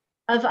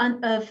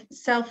of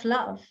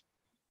self-love,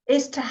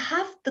 is to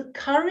have the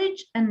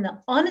courage and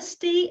the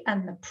honesty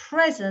and the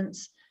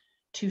presence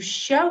to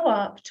show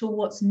up to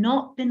what's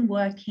not been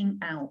working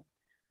out.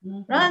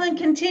 Mm-hmm. Rather than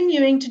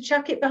continuing to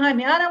chuck it behind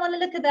me. I don't want to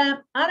look at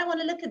that. I don't want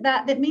to look at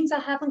that. That means I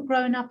haven't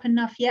grown up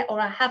enough yet, or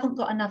I haven't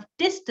got enough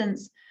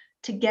distance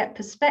to get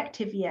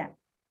perspective yet.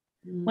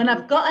 Mm-hmm. When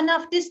I've got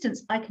enough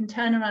distance, I can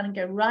turn around and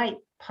go, right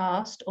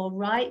past, or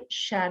right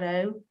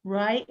shadow,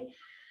 right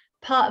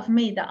part of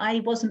me that I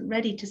wasn't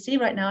ready to see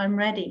right now. I'm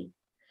ready.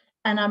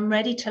 And I'm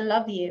ready to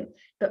love you.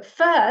 But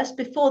first,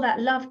 before that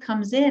love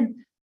comes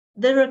in,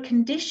 there are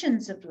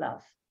conditions of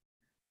love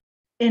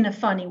in a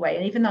funny way.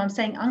 And even though I'm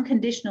saying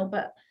unconditional,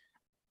 but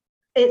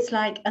it's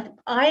like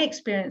I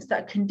experienced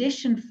that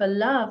condition for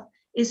love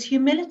is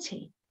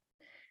humility.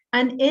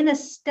 And in a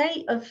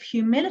state of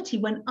humility,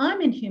 when I'm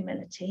in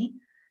humility,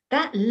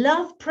 that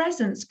love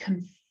presence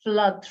can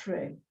flood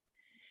through.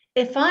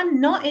 If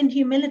I'm not in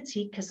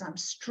humility because I'm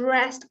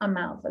stressed, I'm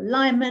out of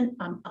alignment,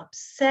 I'm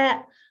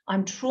upset,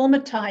 I'm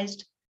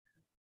traumatized,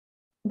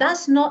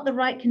 that's not the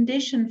right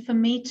condition for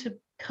me to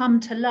come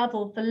to love,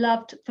 or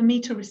for me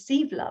to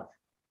receive love,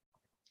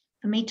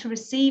 for me to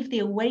receive the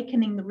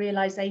awakening, the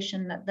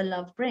realization that the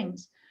love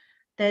brings.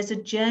 There's a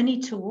journey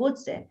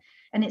towards it,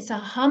 and it's a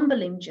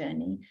humbling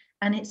journey,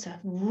 and it's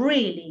a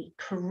really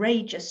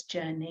courageous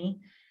journey,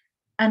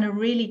 and a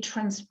really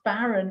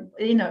transparent,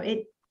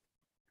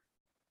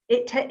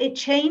 It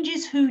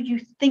changes who you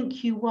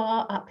think you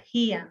are up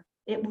here.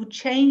 It will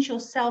change your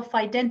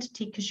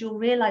self-identity, because you'll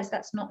realize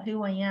that's not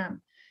who I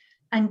am.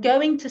 And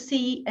going to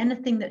see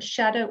anything that's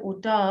shadow or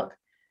dark,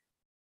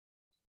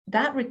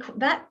 that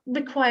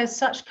requires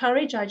such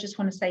courage. I just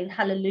want to say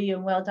hallelujah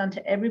and well done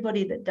to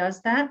everybody that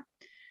does that.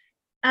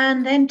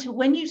 And then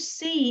when you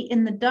see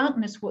in the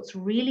darkness what's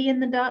really in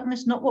the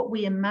darkness, not what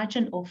we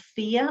imagine or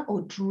fear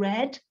or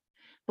dread,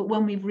 but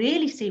when we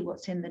really see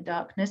what's in the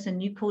darkness,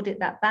 and you called it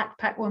that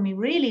backpack, when we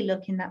really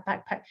look in that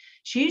backpack,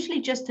 it's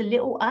usually just a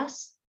little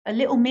us, a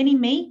little mini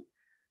me,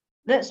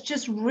 that's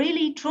just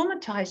really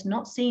traumatized,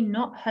 not seen,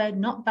 not heard,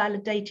 not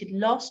validated,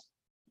 lost,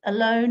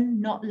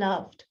 alone, not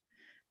loved.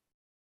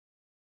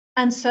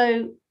 And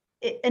so,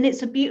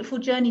 it's a beautiful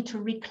journey to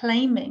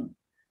reclaiming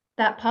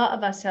that part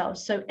of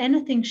ourselves. So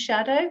anything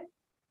shadow,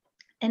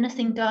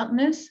 anything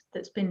darkness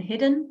that's been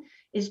hidden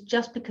is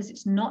just because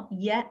it's not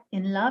yet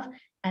in love,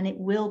 and it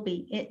will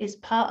be. It is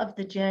part of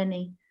the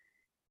journey.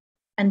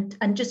 And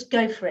just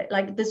go for it.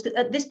 Like,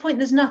 at this point,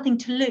 there's nothing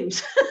to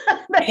lose.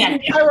 There's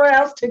nowhere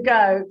else to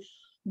go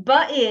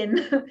but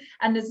in,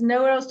 and there's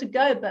nowhere else to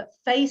go but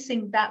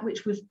facing that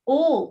which we've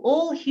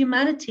all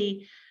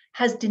humanity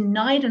has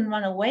denied and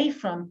run away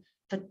from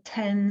for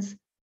tens,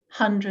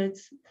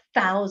 hundreds,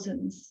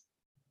 thousands,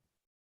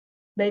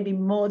 maybe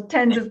more,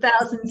 tens of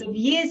thousands of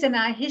years in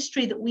our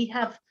history that we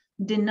have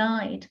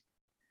denied.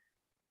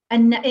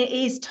 And it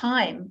is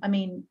time. I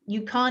mean,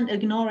 you can't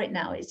ignore it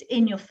now. It's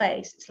in your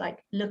face. It's like,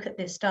 look at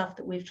this stuff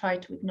that we've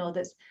tried to ignore.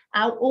 That's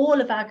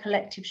all of our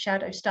collective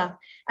shadow stuff.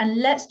 And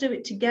let's do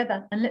it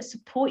together, and let's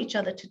support each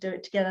other to do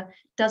it together.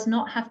 It does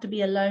not have to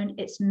be alone.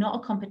 It's not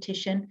a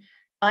competition.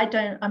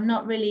 I'm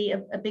not really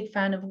a big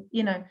fan of,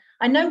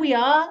 I know we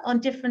are on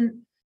different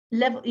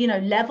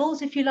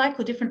levels, if you like,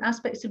 or different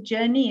aspects of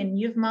journey, and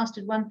you've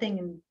mastered one thing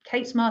and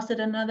Kate's mastered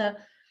another.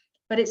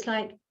 But it's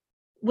like,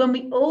 when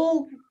we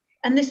all,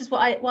 and this is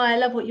why I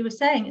love what you were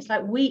saying. It's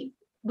like we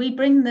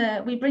bring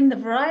the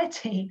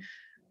variety,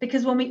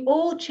 because when we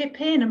all chip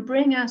in and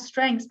bring our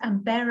strengths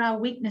and bear our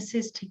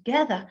weaknesses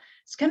together,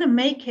 it's going to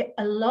make it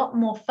a lot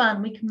more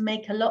fun. We can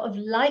make a lot of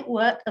light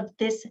work of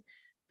this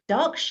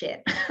dark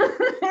shit,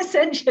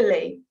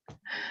 essentially.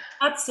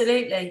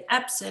 Absolutely.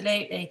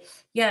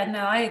 Yeah, no,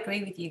 I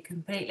agree with you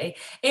completely.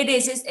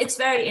 It's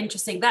very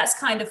interesting. That's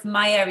kind of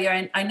my area.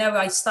 And I know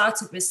I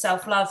started with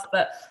self-love,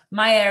 but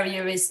my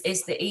area is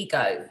the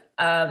ego.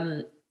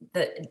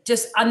 That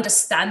just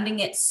understanding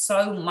it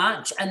so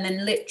much, and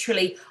then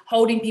literally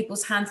holding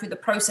people's hand through the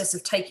process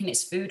of taking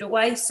its food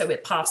away so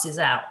it passes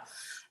out.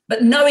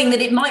 But knowing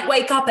that it might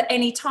wake up at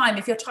any time.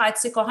 If you're tired,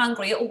 sick, or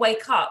hungry, it will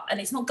wake up, and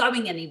it's not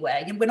going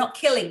anywhere. We're not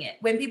killing it.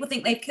 When people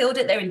think they've killed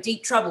it, they're in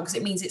deep trouble, because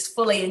it means it's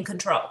fully in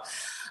control.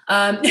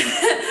 So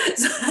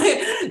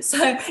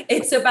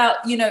it's about,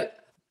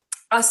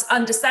 us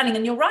understanding.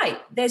 And you're right,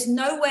 there's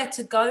nowhere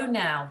to go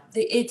now.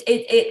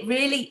 It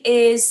really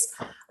is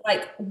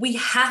like, we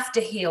have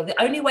to heal.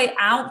 The only way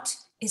out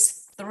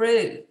is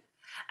through.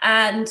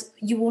 And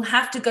you will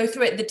have to go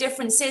through it. The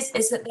difference is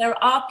that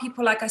there are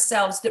people like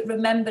ourselves that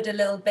remembered a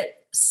little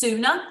bit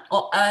sooner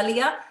or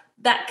earlier,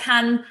 that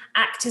can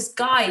act as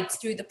guides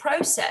through the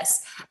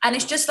process. And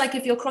it's just like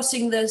if you're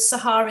crossing the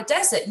Sahara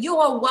Desert, you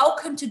are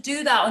welcome to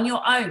do that on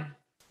your own.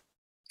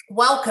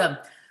 Welcome.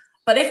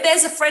 But if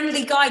there's a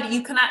friendly guide that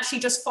you can actually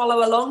just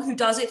follow along, who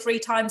does it 3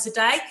 times a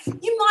day,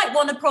 you might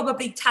want to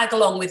probably tag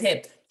along with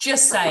him.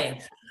 Just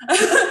saying.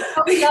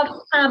 I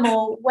love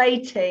camel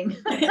waiting.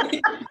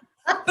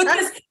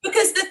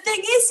 because the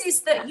thing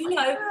is that,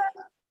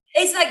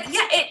 it's like,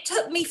 it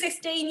took me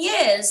 15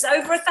 years,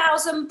 over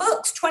 1,000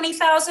 books,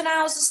 20,000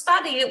 hours of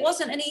study. It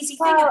wasn't an easy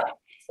thing.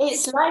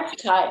 It's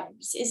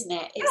lifetimes, isn't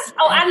it?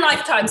 And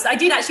lifetimes. I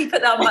did actually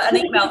put that on an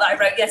email that I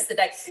wrote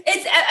yesterday.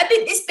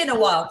 It's been a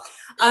while.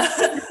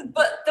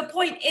 But the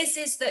point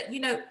is that,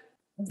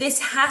 this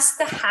has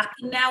to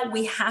happen now.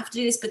 We have to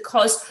do this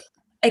because,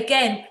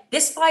 again,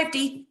 this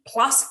 5D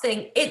plus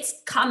thing,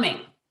 it's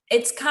coming,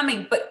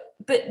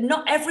 but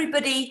not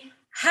everybody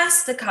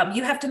has to come.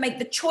 You have to make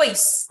the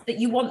choice that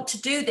you want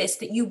to do this,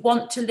 that you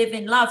want to live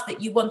in love,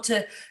 that you want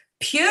to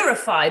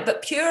purify,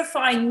 but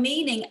purifying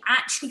meaning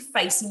actually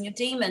facing your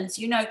demons.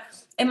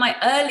 In my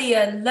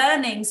earlier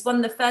learnings, one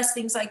of the first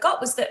things I got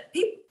was that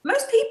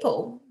most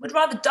people would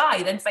rather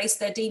die than face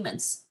their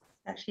demons.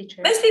 Actually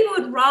true. Most people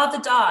would rather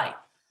die.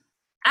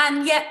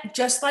 And yet,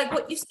 just like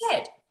what you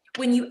said,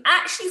 when you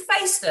actually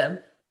face them,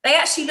 they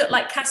actually look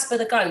like Casper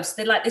the Ghost.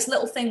 They're like this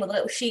little thing with a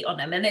little sheet on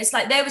them. And it's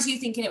like, there was you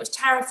thinking it was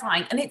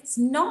terrifying. And it's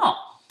not.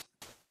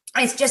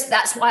 It's just,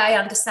 that's why I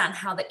understand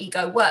how the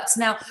ego works.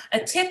 Now, a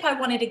tip I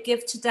wanted to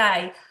give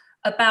today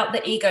about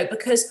the ego,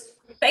 because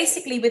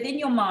basically within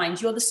your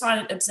mind, you're the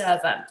silent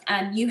observer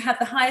and you have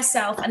the higher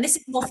self. And this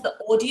is more for the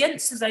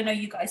audience, because I know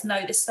you guys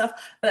know this stuff,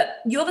 but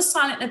you're the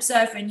silent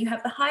observer and you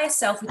have the higher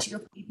self, which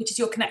is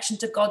your connection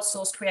to God,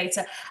 source,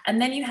 creator.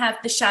 And then you have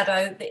the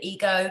shadow, the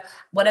ego,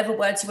 whatever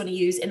words you want to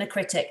use, inner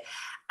critic.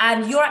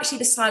 And you're actually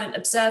the silent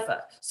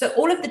observer. So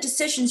all of the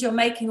decisions you're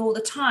making all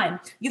the time,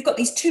 you've got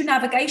these 2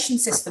 navigation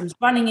systems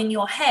running in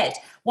your head.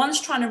 One's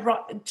trying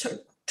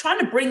to trying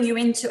to bring you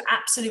into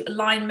absolute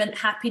alignment,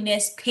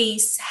 happiness,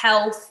 peace,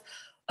 health,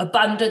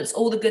 abundance,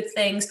 all the good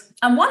things.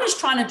 And one is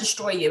trying to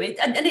destroy you.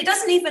 And it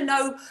doesn't even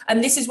know,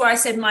 and this is where I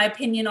said my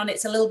opinion on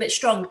it's a little bit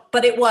strong,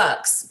 but it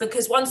works,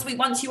 because once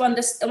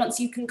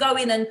you can go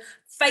in and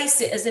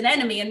face it as an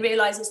enemy and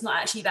realize it's not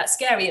actually that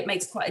scary, it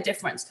makes quite a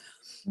difference.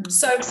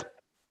 So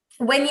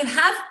when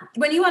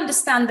you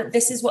understand that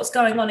this is what's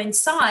going on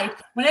inside,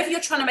 whenever you're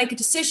trying to make a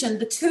decision,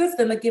 the two of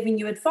them are giving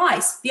you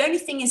advice. The only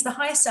thing is the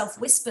higher self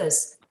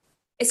whispers.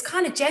 It's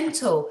kind of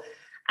gentle.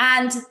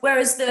 And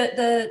whereas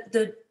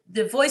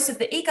the voice of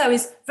the ego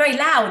is very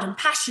loud and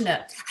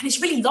passionate, and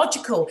it's really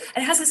logical,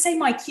 and it has the same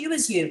IQ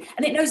as you,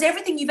 and it knows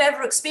everything you've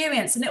ever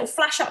experienced, and it'll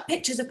flash up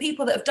pictures of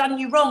people that have done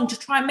you wrong to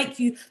try and make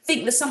you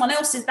think that someone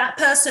else is that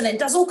person, and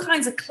does all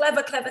kinds of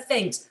clever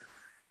things.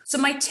 So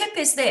my tip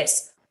is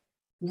this: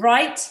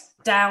 write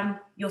down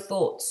your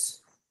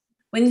thoughts.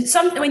 When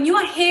you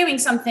are hearing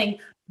something,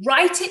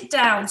 write it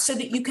down so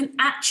that you can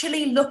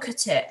actually look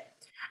at it.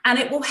 And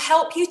it will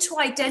help you to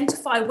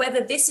identify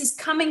whether this is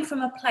coming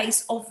from a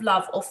place of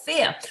love or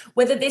fear,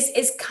 whether this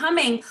is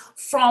coming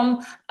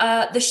from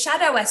the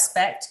shadow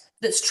aspect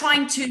that's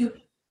trying to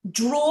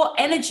draw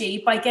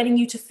energy by getting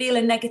you to feel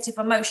a negative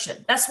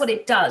emotion. That's what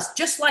it does.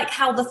 Just like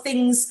how the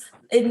things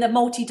in the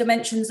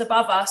multi-dimensions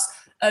above us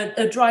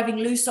are driving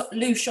loose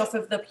off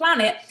of the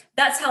planet,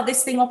 that's how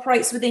this thing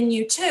operates within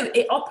you too.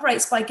 It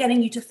operates by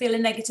getting you to feel a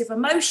negative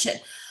emotion.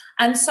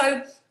 And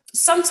so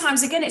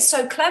sometimes, again, it's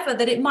so clever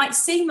that it might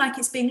seem like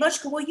it's being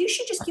logical. Well, you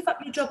should just give up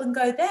your job and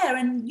go there,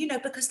 and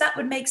because that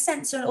would make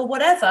sense, or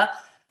whatever.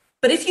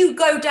 But if you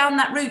go down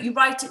that route, you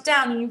write it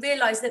down, and you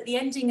realize that the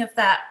ending of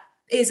that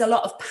is a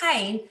lot of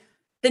pain,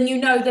 then you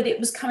know that it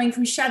was coming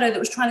from shadow that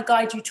was trying to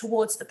guide you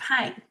towards the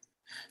pain.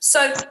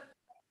 So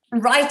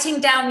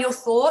writing down your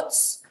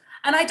thoughts,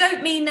 and I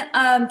don't mean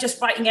just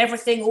writing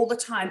everything all the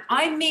time.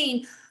 I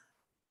mean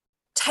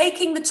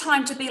taking the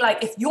time to be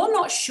like, if you're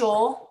not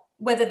sure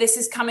whether this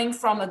is coming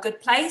from a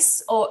good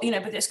place, or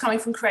whether it's coming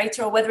from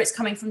creator, or whether it's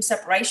coming from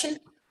separation,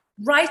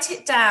 write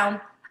it down,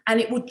 and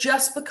it will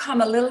just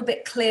become a little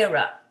bit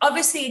clearer.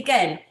 Obviously,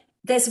 again,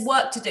 there's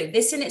work to do.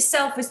 This in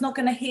itself is not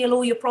going to heal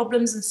all your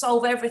problems and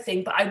solve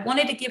everything, but I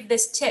wanted to give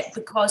this tip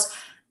because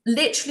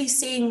literally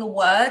seeing the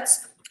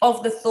words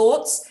of the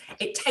thoughts,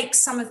 it takes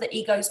some of the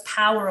ego's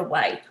power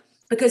away,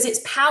 because its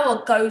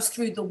power goes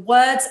through the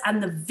words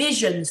and the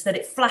visions that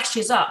it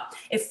flashes up.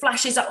 It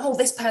flashes up, oh,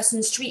 this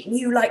person's treating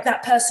you like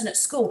that person at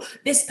school.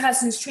 This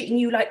person's treating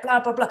you like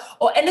blah, blah, blah,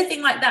 or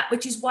anything like that,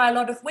 which is why a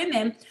lot of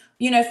women,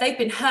 if they've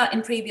been hurt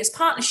in previous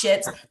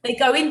partnerships, they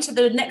go into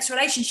the next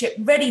relationship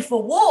ready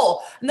for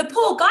war. And the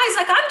poor guy's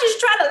like, I'm just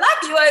trying to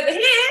love you over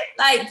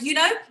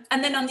here.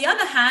 And then on the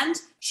other hand,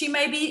 she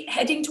may be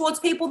heading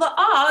towards people that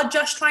are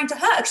just trying to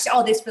hurt her. She said,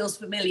 oh, this feels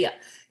familiar,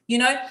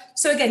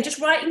 So again, just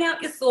writing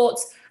out your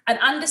thoughts, and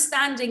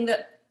understanding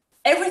that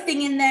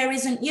everything in there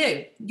isn't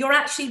you. You're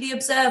actually the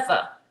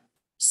observer.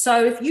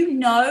 So if you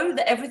know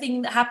that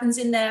everything that happens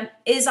in there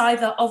is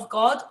either of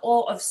God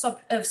or of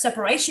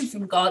separation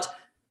from God,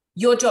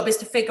 your job is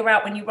to figure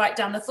out, when you write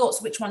down the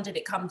thoughts, which one did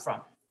it come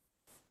from?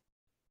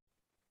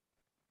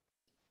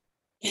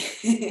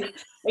 Well,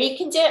 you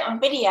can do it on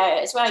video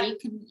as well. You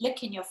can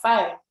look in your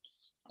phone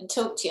and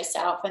talk to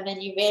yourself, and then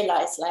you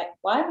realize, like,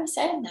 why am I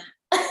saying that?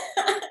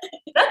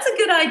 That's a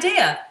good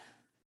idea.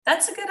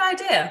 That's a good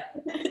idea.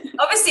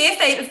 Obviously,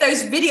 if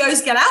those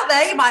videos get out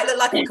there, you might look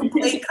like a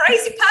complete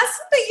crazy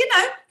person,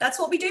 but that's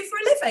what we do for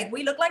a living.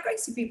 We look like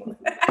crazy people.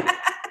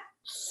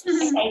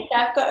 Okay, so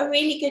I've got a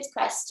really good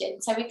question.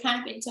 So we've kind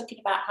of been talking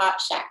about heart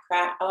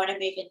chakra. I want to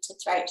move into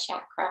throat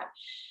chakra.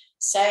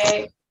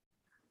 So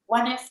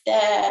one of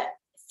the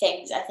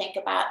things I think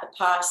about the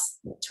past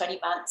 20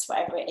 months,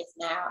 whatever it is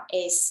now,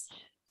 is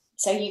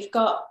so you've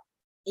got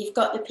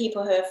the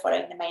people who are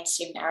following the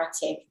mainstream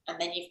narrative, and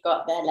then you've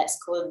got let's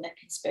call them the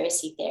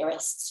conspiracy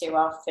theorists, who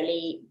are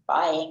fully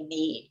buying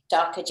the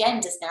dark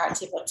agendas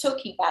narrative, or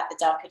talking about the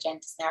dark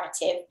agendas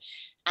narrative.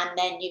 And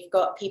then you've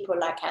got people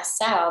like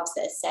ourselves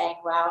that are saying,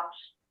 well,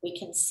 we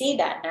can see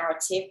that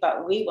narrative,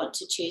 but we want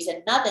to choose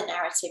another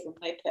narrative, and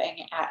we're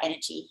putting our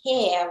energy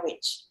here,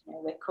 which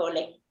we're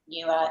calling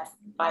New Earth,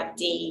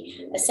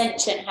 5D,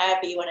 Ascension,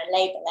 however you want to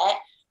label it.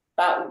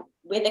 But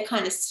we're the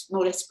kind of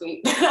smallest group,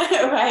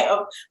 right,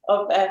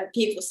 of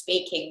people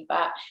speaking.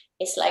 But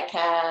it's like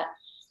I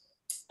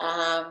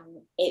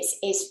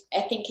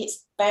think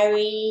it's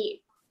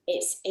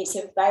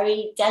a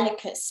very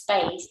delicate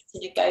space to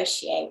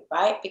negotiate,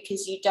 right?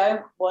 Because you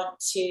don't want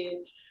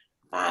to.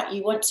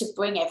 You want to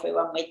bring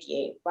everyone with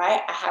you,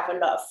 right? I have a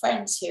lot of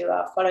friends who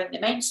are following the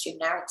mainstream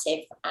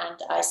narrative, and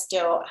I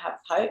still have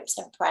hopes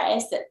and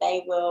prayers that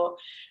they will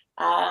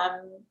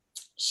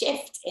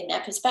shift in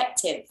their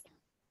perspective.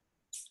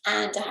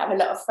 And I have a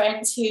lot of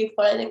friends who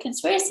follow the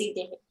conspiracy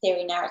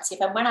theory narrative.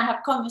 And when I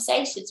have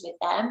conversations with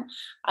them,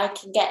 I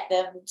can get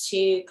them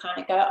to kind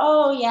of go,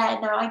 oh, yeah,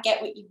 no, I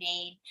get what you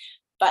mean.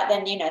 But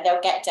then,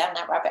 they'll get down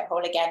that rabbit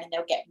hole again, and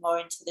they'll get more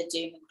into the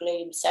doom and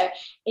gloom. So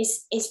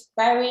it's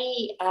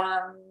very,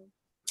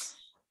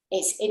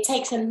 it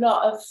takes a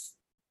lot of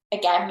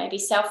again, maybe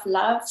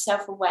self-love,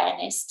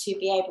 self-awareness, to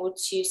be able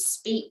to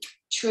speak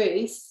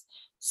truth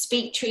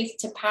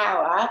to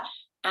power,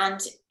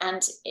 and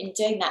in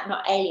doing that,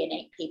 not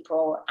alienate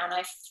people. And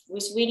I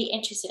was really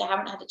interested, I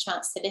haven't had a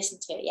chance to listen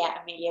to it yet,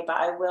 Amelia, but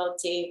I will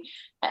do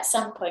at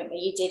some point, where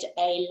you did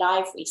a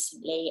live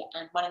recently,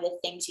 and one of the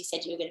things you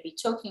said you were going to be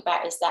talking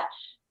about is that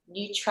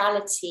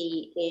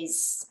neutrality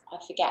is, I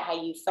forget how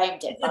you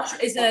framed it, but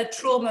it's a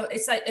trauma,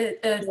 it's like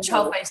a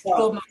child-based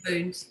trauma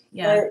wound.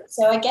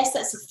 So I guess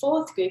that's the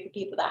fourth group of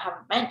people that I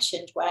haven't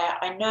mentioned, where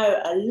I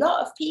know a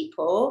lot of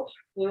people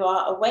who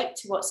are awake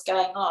to what's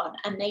going on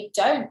and they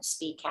don't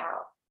speak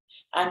out.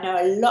 I know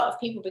a lot of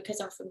people, because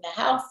I'm from the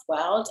health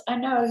world, I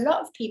know a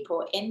lot of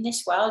people in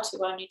this world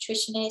who are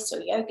nutritionists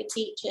or yoga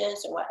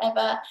teachers or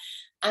whatever,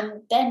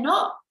 and they're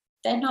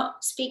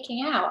not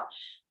speaking out.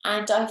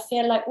 And I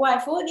feel like, well,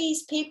 if all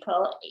these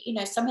people, you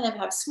know, some of them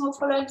have small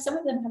followings, some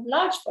of them have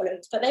large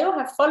followings, but they all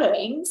have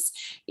followings,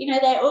 you know,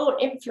 they're all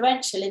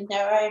influential in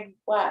their own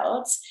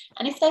worlds.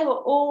 And if they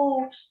were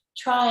all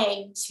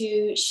trying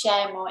to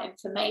share more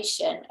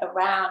information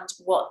around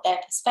what their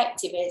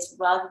perspective is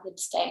rather than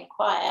staying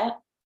quiet,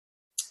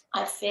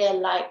 I feel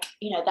like,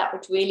 you know, that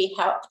would really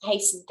help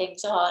hasten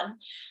things on.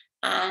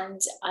 And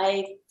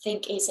I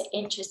think it's an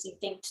interesting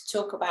thing to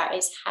talk about,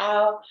 is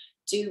how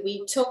do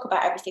we talk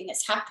about everything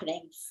that's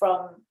happening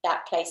from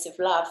that place of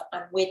love,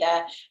 and with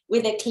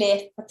a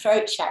clear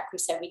throat chakra,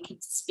 so we can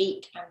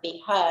speak and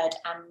be heard,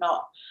 and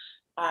not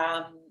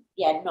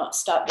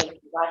start being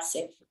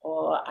divisive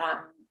or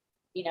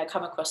you know,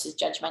 come across as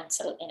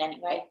judgmental in any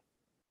way.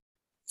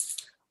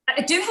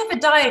 I do have a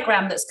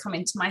diagram that's come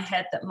into my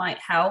head that might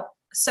help.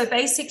 So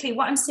basically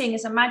what I'm seeing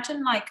is,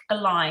 imagine like a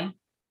line,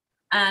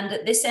 and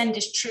at this end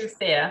is true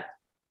fear,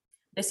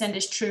 this end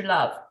is true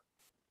love.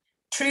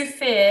 True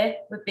fear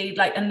would be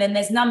like, and then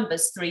there's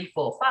numbers 3,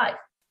 4, 5.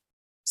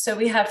 So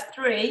we have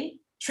 3,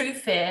 true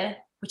fear,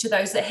 which are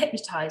those that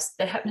hypnotize.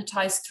 They're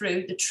hypnotized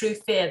through the true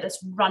fear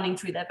that's running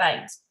through their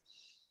veins.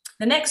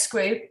 The next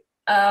group,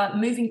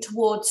 moving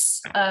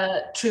towards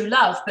true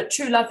love, but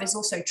true love is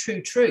also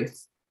true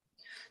truth.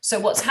 So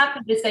what's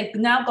happened is they've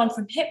now gone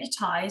from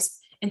hypnotized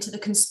into the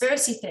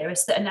conspiracy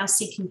theorists that are now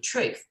seeking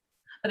truth,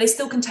 but they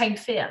still contain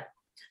fear.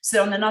 So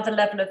they're on another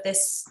level of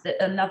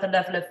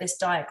this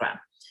diagram.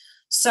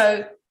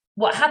 So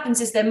what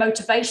happens is their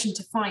motivation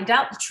to find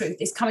out the truth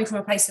is coming from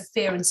a place of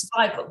fear and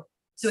survival.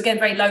 So again,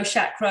 very low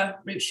chakra,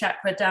 root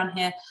chakra down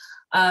here.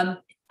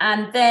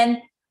 And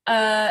then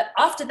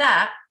after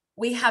that,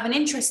 we have an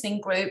interesting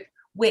group,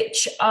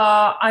 which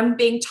are, I'm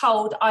being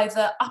told,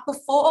 either upper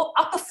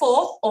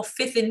fourth or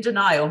fifth in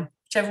denial,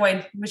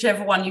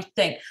 whichever one you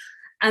think.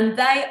 And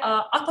they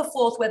are upper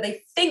fourth, where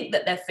they think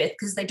that they're fifth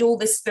because they do all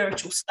this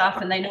spiritual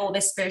stuff and they know all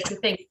this spiritual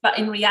thing. But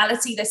in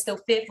reality, they're still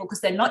fearful because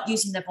they're not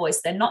using their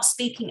voice. They're not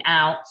speaking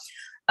out.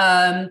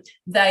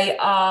 They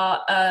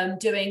are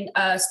doing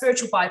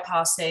spiritual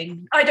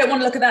bypassing. I don't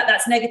want to look at that.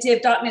 That's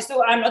negative, darkness.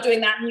 Oh, I'm not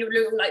doing that. And you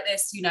look like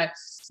this, you know.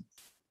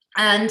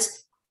 And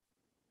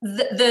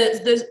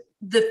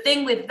the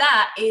thing with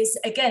that is,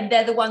 again,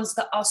 they're the ones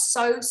that are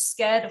so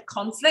scared of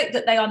conflict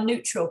that they are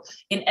neutral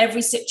in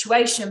every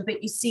situation.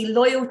 But you see,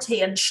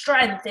 loyalty and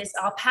strength is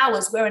our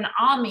powers. We're an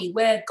army.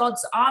 We're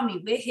God's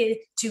army. We're here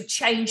to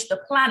change the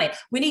planet.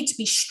 We need to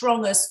be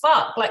strong as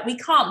fuck. Like, we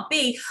can't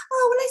be,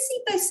 oh, well, I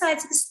see both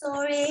sides of the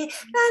story.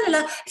 La,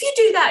 la, la. If you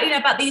do that, you know,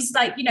 about these,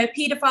 like, you know,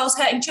 pedophiles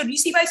hurting children, you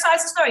see both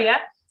sides of the story,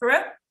 yeah? For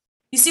real?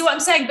 You see what I'm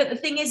saying? But the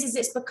thing is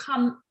it's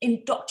become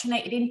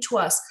indoctrinated into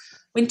us.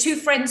 When two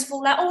friends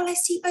fall out, oh, well, I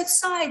see both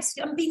sides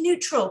and be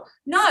neutral.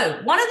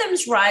 No, one of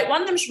them's right,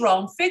 one of them's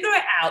wrong. Figure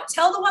it out.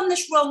 Tell the one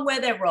that's wrong where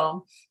they're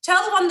wrong.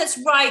 Tell the one that's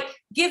right,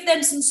 give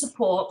them some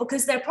support,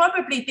 because they're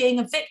probably being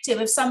a victim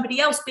of somebody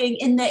else being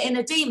in their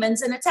inner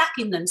demons and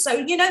attacking them. So,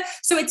 you know,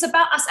 so it's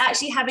about us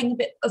actually having a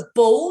bit of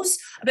balls,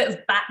 a bit of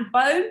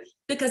backbone,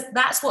 because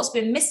that's what's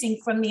been missing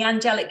from the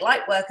angelic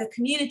light worker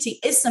community,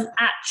 is some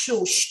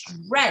actual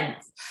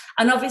strength.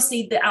 And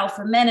obviously the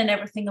alpha men and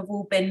everything have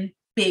all been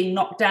being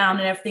knocked down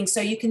and everything.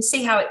 So you can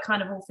see how it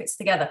kind of all fits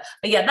together.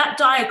 But yeah, that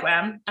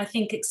diagram, I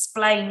think,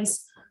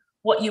 explains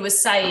what you were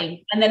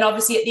saying. And then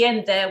obviously at the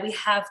end there, we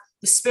have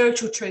the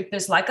spiritual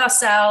truthers like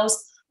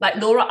ourselves, like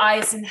Laura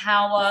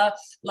Eisenhower,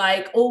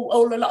 like a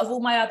lot of all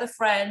my other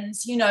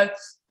friends, you know.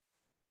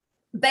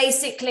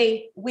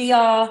 Basically,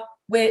 we're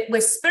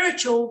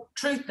spiritual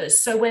truthers.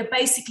 So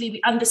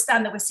we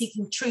understand that we're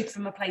seeking truth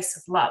from a place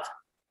of love.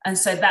 And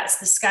so that's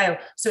the scale.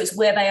 So it's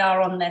where they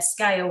are on their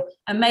scale.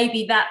 And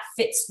maybe that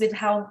fits with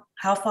how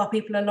far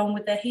people are along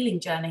with their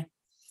healing journey.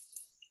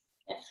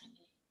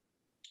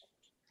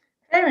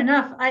 Fair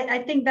enough. I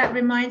think that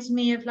reminds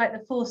me of like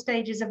the 4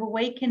 stages of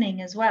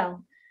awakening as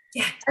well.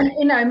 Yeah. And,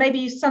 you know,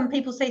 maybe some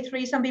people say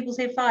 3, some people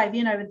say 5,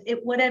 you know,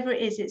 whatever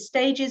it is, it's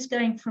stages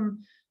going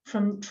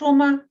from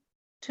trauma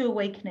to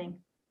awakening.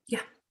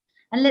 Yeah.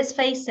 And let's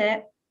face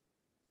it,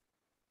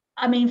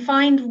 I mean,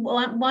 find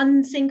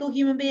one single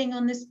human being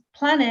on this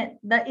planet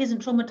that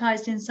isn't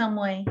traumatized in some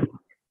way,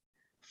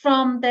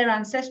 from their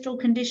ancestral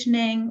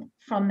conditioning,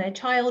 from their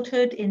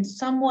childhood. In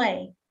some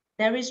way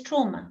there is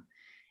trauma,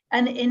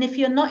 And if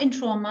you're not in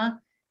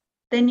trauma,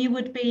 then you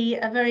would be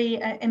a very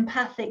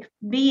empathic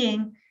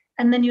being,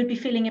 and then you'd be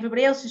feeling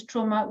everybody else's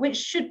trauma, which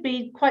should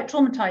be quite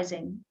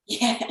traumatizing.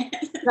 Yeah.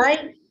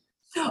 Right?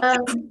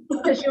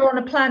 Because you're on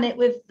a planet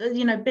with,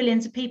 you know,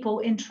 billions of people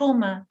in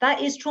trauma.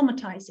 That is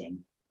traumatizing.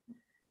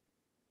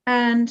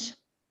 And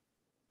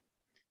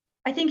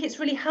I think it's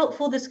really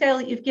helpful, the scale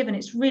that you've given.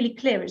 It's really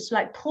clear. It's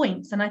like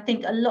points. And I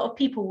think a lot of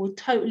people will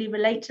totally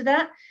relate to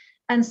that.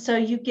 And so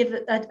you give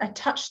a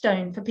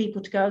touchstone for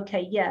people to go,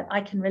 okay, yeah,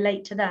 I can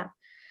relate to that.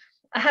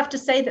 I have to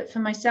say that for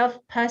myself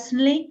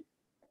personally,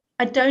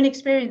 I don't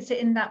experience it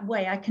in that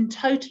way. I can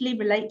totally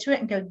relate to it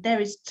and go, there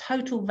is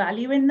total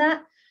value in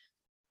that.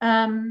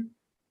 And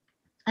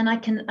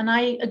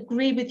I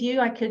agree with you.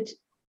 I could,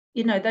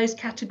 you know, those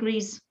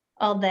categories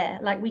are there.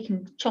 Like we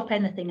can chop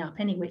anything up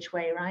any which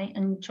way, right?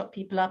 And chop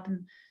people up,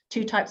 and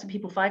 2 types of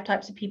people, 5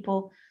 types of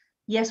people.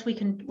 Yes, we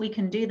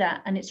can do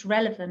that, and it's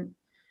relevant.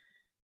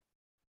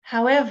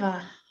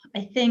 However,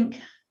 I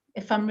think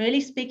if I'm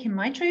really speaking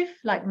my truth,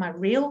 like my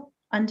real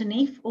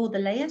underneath all the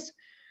layers,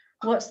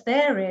 what's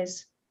there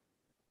is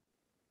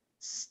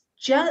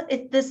just,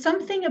 there's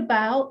something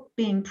about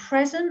being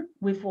present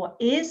with what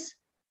is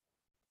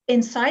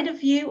inside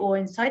of you or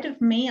inside of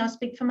me. I'll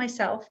speak for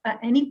myself at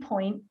any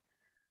point,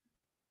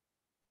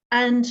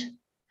 and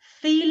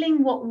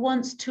feeling what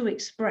wants to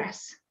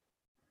express,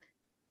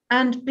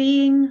 and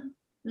being,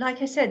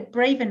 like I said,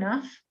 brave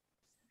enough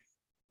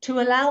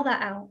to allow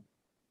that out.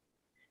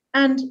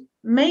 And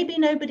maybe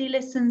nobody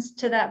listens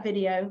to that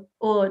video,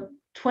 or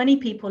 20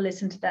 people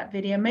listen to that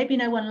video. Maybe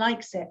no one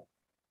likes it,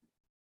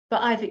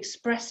 but I've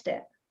expressed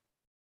it.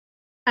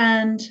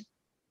 And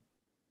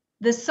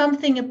there's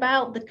something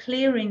about the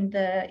clearing,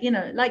 the, you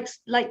know,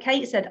 like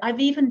Kate said, I've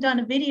even done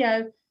a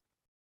video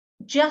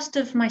just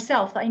of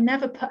myself that I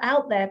never put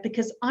out there,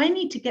 because I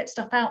need to get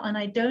stuff out and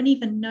I don't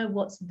even know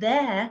what's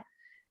there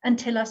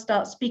until I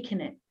start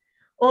speaking it.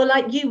 Or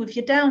like you with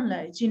your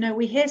downloads, you know,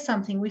 we hear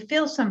something, we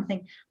feel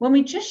something. When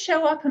we just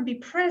show up and be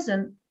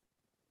present,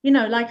 you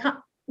know, like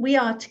we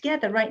are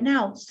together right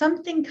now,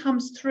 something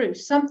comes through,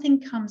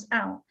 something comes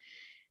out.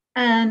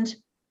 And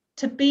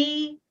to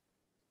be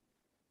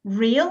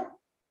real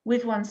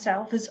with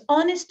oneself, as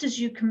honest as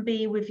you can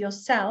be with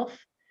yourself,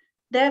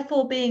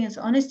 therefore being as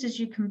honest as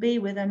you can be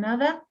with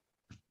another,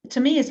 to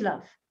me is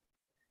love.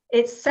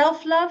 It's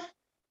self-love,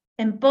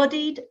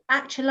 embodied,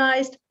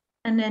 actualized,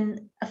 and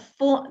then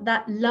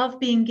that love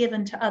being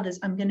given to others.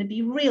 I'm going to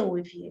be real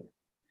with you.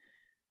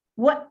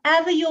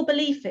 Whatever your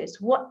belief is,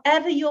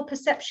 whatever your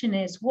perception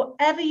is,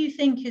 whatever you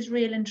think is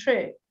real and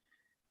true,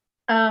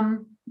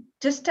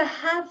 just to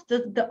have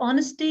the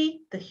honesty,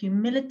 the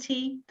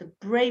humility, the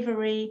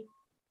bravery,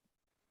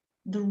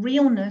 the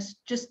realness,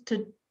 just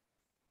to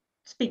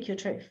speak your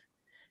truth.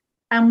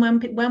 And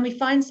when we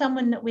find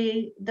someone that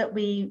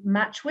we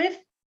match with,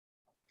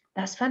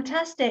 that's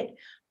fantastic.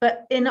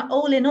 But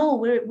all in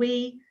all,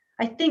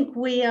 I think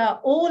we are,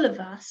 all of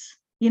us,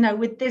 you know,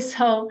 with this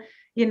whole,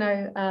 you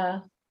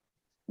know,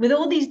 with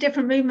all these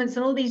different movements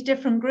and all these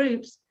different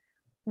groups,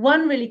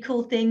 one really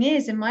cool thing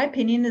is, in my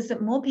opinion, is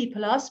that more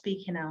people are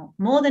speaking out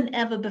more than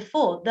ever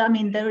before. I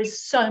mean, there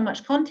is so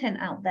much content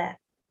out there,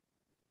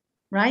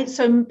 right?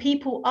 So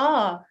people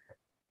are,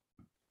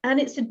 and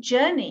it's a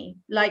journey,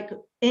 like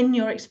in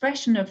your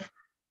expression of,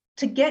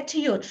 to get to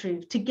your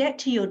truth, to get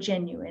to your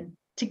genuine,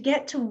 to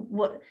get to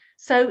what,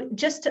 so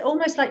just to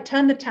almost like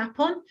turn the tap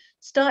on,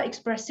 start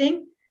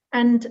expressing,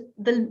 and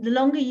the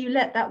longer you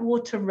let that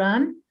water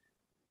run,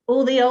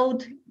 all the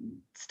old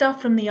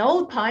stuff from the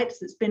old pipes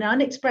that's been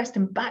unexpressed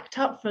and backed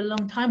up for a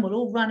long time will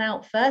all run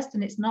out first,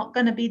 and it's not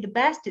going to be the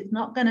best, it's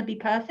not going to be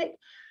perfect,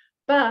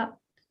 but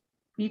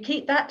you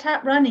keep that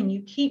tap running,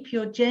 you keep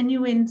your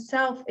genuine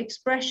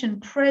self-expression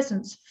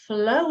presence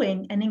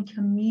flowing and in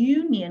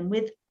communion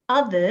with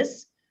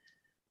others.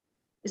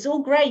 It's all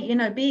great, you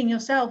know, being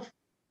yourself,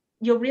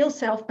 your real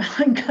self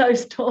behind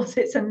closed doors.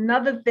 It's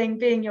another thing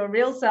being your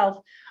real self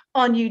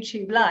on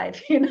YouTube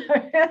Live, you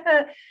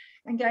know,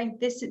 and going,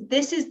 this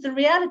is the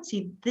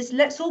reality.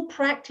 Let's all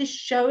practice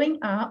showing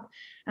up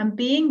and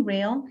being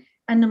real.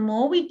 And the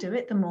more we do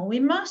it, the more we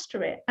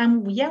master it.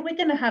 And yeah, we're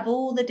going to have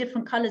all the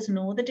different colors and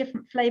all the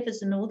different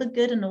flavors and all the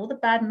good and all the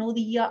bad and all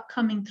the yuck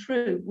coming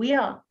through. We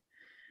are.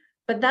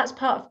 But that's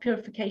part of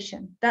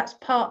purification. That's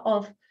part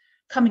of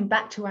coming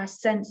back to our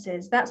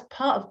senses. That's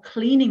part of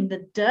cleaning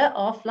the dirt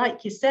off,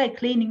 like you said,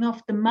 cleaning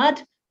off the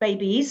mud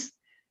babies,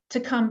 to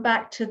come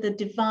back to the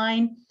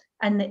divine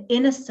and the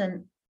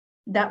innocent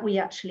that we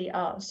actually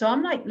are. So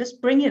I'm like, let's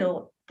bring it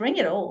all.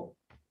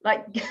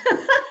 Like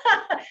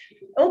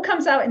all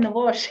comes out in the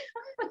wash.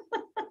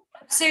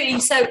 Absolutely.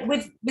 So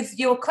with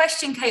your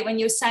question, Kate, when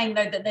you were saying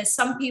though that there's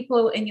some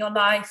people in your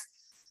life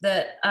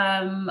that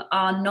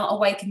are not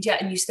awakened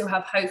yet and you still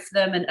have hope for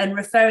them, and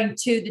referring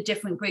to the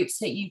different groups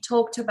that you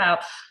talked about,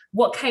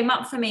 what came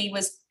up for me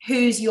was,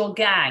 who's your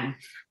gang?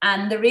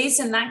 And the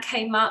reason that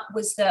came up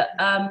was that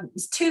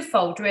it's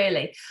twofold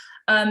really.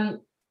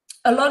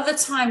 a lot of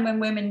the time when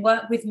women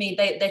work with me,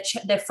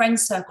 their friend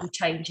circle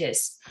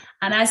changes.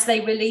 And as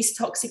they release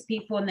toxic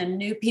people and then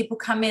new people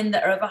come in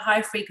that are of a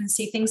high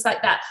frequency, things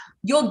like that,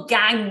 your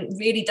gang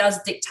really does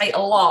dictate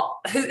a lot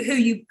who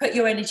you put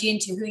your energy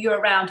into, who you're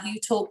around, who you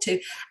talk to,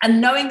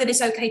 and knowing that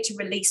it's okay to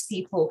release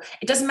people.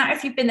 It doesn't matter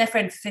if you've been their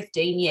friend for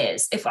 15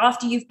 years. If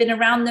after you've been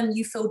around them,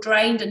 you feel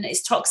drained and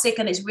it's toxic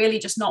and it's really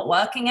just not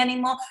working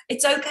anymore,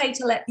 it's okay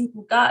to let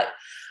people go.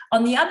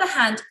 On the other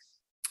hand,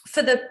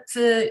 for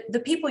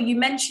the people you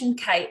mentioned,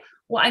 Kate,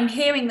 what I'm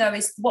hearing though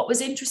is what was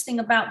interesting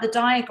about the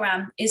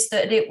diagram is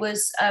that it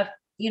was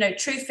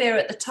true fear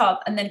at the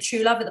top and then true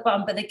love at the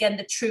bottom, but again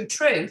the true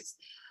truth.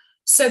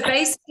 So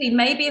basically,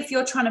 maybe if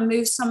you're trying to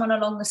move someone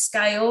along the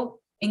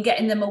scale and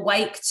getting them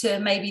awake to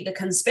maybe the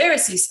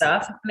conspiracy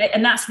stuff,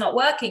 and that's not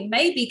working,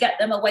 maybe get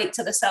them awake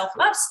to the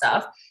self-love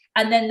stuff.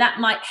 And then that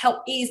might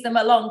help ease them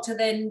along to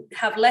then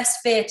have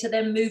less fear, to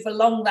then move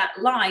along that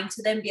line,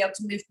 to then be able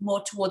to move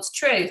more towards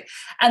truth.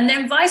 And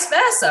then vice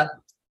versa.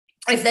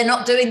 If they're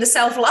not doing the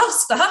self-love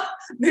stuff,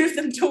 move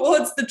them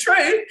towards the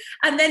truth.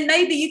 And then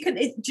maybe you can,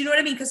 do you know what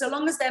I mean? Because so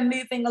long as they're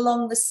moving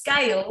along the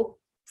scale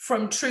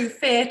from true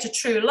fear to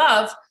true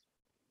love,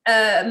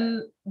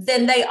 then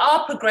they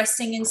are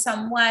progressing in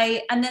some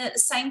way. And then at the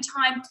same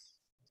time,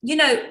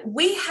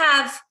 we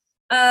have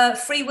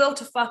free will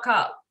to fuck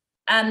up.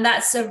 And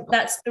that's the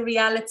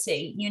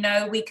reality.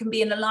 We can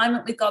be in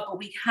alignment with God, but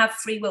we have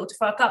free will to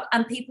fuck up,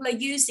 and people are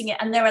using it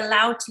and they're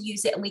allowed to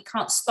use it, and we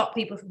can't stop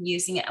people from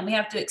using it, and we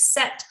have to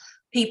accept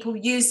people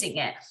using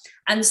it.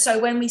 And so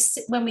when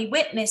we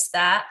witness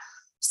that,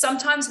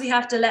 sometimes we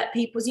have to let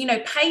people,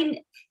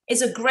 pain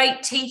is a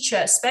great teacher,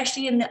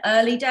 especially in the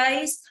early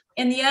days.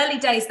 In the early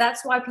days,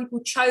 that's why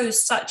people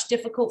chose such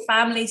difficult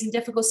families and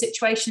difficult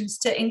situations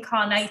to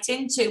incarnate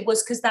into,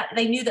 was because that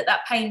they knew that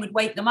pain would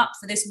wake them up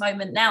for this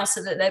moment now,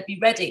 so that they'd be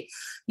ready.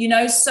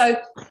 So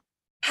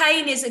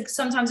pain is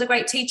sometimes a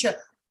great teacher.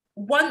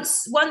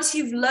 Once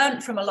you've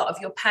learned from a lot of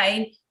your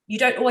pain, you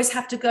don't always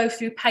have to go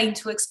through pain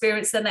to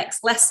experience the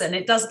next lesson.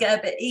 It does get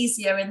a bit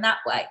easier in that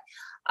way.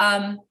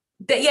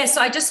 But yeah,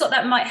 so I just thought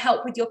that might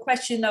help with your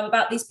question though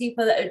about these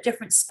people that are at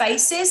different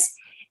spaces.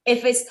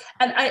 If it's,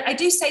 and I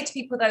do say to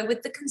people though,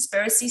 with the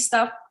conspiracy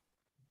stuff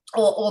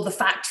or the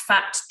fact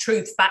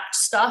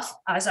stuff,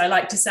 as I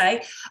like to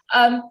say,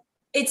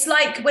 it's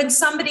like when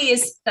somebody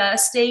is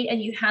thirsty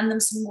and you hand them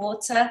some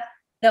water,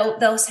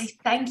 they'll say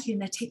thank you,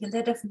 and they take the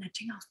lid off and they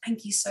think, oh,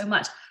 thank you so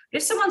much.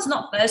 If someone's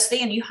not thirsty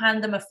and you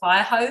hand them a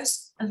fire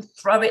hose and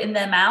throw it in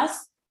their mouth,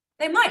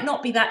 they might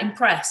not be that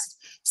impressed.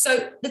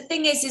 So the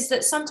thing is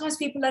that sometimes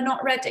people are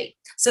not ready.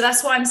 So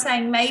that's why I'm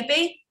saying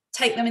maybe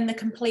take them in the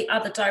complete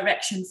other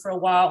direction for a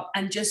while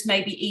and just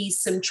maybe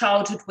ease some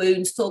childhood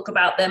wounds, talk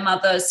about their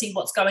mother, see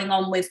what's going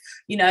on with,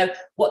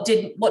 what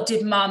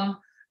did mum,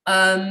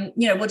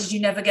 what did you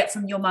never get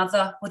from your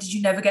mother? What did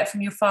you never get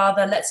from your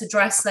father? Let's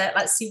address that.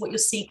 Let's see what you're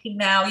seeking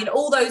now,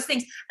 all those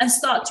things, and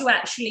start to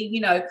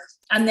actually,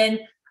 and then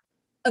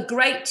a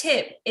great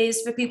tip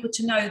is for people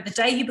to know the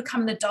day you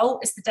become an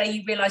adult is the day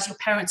you realize your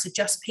parents are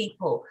just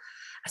people.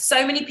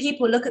 So many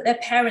people look at their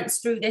parents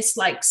through this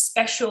like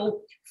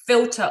special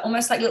filter,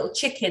 almost like little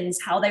chickens,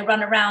 how they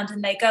run around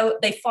and they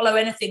follow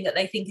anything that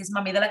they think is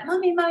mummy. They're like,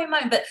 mummy, mummy,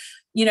 mummy. But,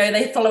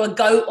 they follow a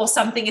goat or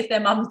something if their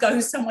mum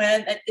goes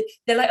somewhere. And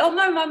they're like, oh,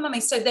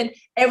 mummy. So then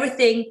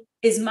everything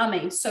is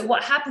mummy. So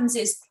what happens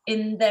is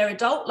in their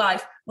adult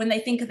life, when they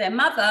think of their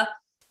mother,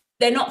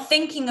 they're not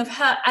thinking of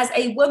her as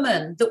a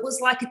woman that was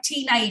like a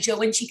teenager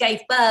when she gave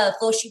birth,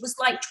 or she was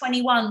like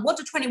 21. What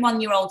do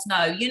 21-year-olds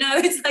know?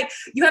 It's like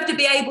you have to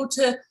be able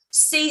to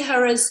see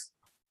her as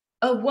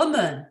a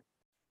woman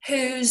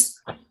who's,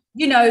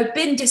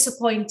 been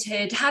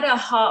disappointed, had her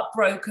heart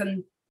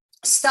broken,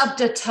 stubbed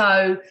her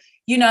toe,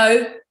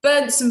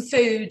 burnt some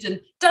food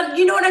and done,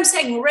 what I'm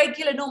saying,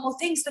 regular normal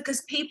things,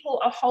 because people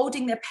are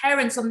holding their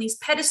parents on these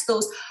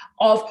pedestals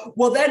of,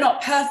 well, they're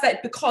not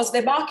perfect because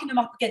they're marking them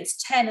up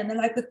against 10. And they're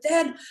like, but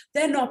then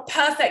they're not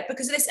perfect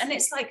because of this. And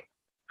it's like,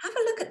 have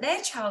a look at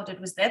their childhood.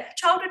 Was their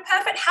childhood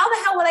perfect? How the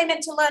hell were they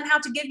meant to learn how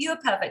to give you a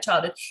perfect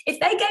childhood? If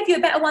they gave you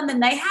a better one than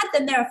they had,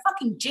 then they're a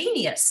fucking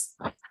genius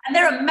and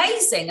they're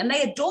amazing and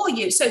they adore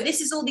you. So this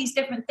is all these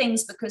different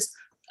things, because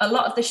a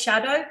lot of the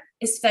shadow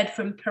is fed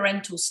from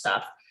parental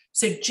stuff.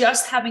 So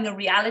just having a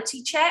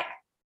reality check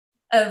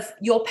of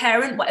your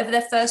parent, whatever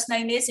their first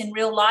name is in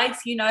real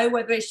life,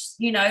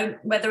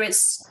 whether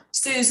it's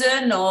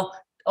Susan or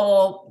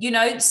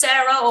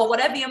Sarah or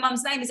whatever your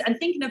mum's name is, and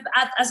thinking of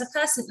as a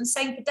person, and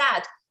same for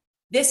dad.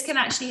 This can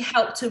actually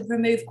help to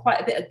remove quite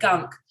a bit of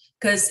gunk,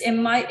 because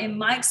in my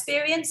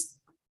experience,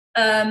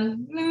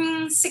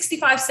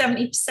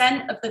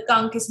 65-70% of the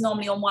gunk is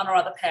normally on one or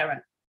other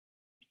parent.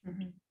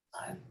 Mm-hmm.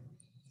 So,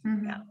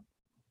 yeah,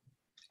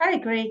 I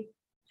agree.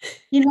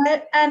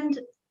 And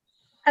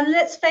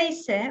let's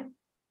face it,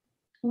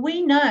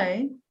 we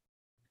know,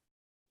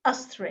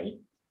 us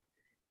three,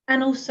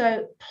 and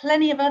also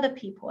plenty of other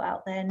people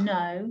out there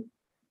know,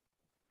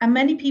 and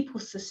many people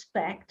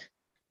suspect,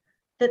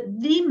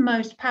 that the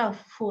most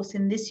powerful force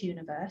in this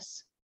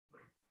universe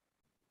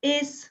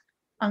is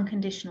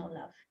unconditional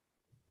love.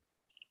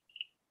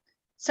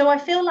 So I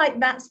feel like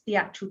that's the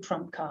actual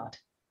trump card,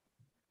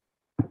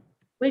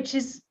 which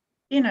is,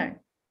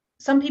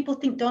 some people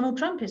think Donald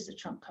Trump is the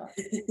trump card.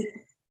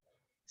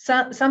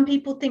 So some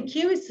people think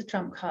Q is the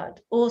trump card,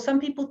 or some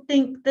people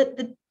think that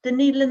the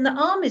needle in the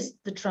arm is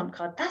the trump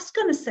card. That's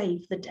going to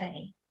save the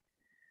day.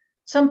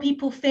 Some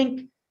people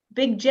think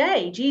Big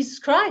J, Jesus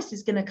Christ,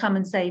 is going to come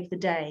and save the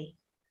day.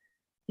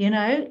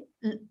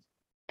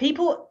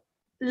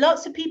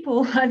 Lots of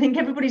people, I think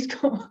everybody's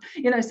got,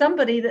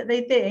 somebody that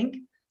they think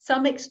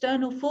some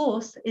external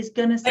force is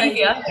going to save the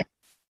day,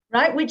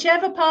 right?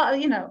 Whichever part,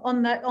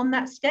 on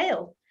that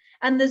scale.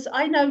 And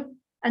I know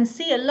and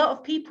see a lot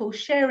of people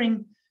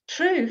sharing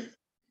truth,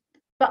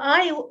 but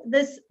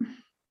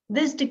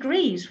there's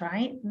degrees,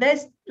 right?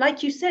 There's,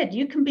 like you said,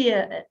 you can be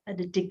at a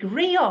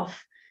degree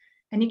off,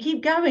 and you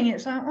keep going.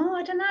 It's like, oh,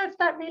 I don't know if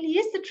that really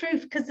is the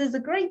truth, because there's a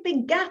great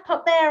big gap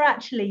up there,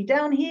 actually,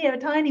 down here, a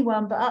tiny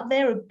one, but up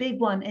there, a big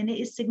one, and it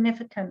is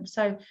significant.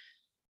 So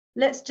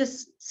let's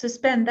just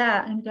suspend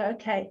that and go,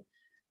 okay.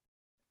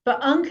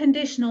 But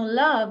unconditional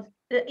love,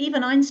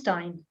 even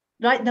Einstein,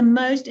 right, the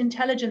most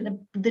intelligent,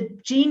 the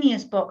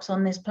genius box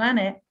on this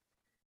planet,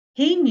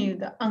 he knew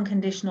that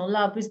unconditional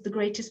love was the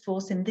greatest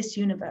force in this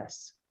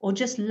universe, or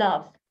just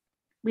love.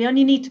 We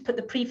only need to put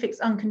the prefix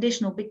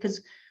unconditional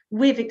because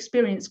we've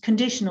experienced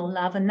conditional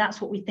love, and that's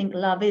what we think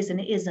love is, and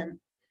it isn't.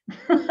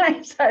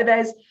 Right? So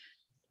there's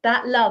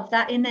that love,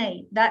 that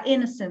innate, that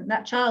innocent,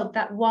 that child,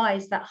 that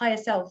wise, that higher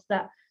self,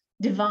 that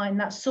divine,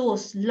 that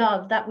source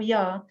love that we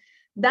are.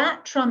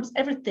 That trumps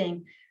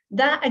everything.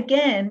 That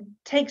again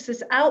takes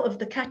us out of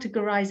the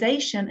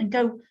categorization and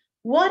go,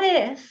 what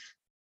if,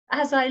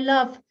 as I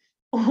love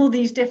all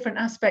these different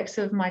aspects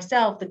of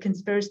myself, the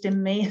conspiracist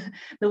in me,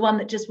 the one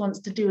that just wants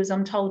to do as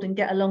I'm told and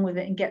get along with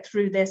it and get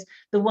through this,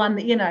 the one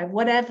that,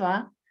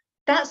 whatever,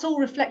 that's all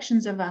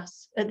reflections of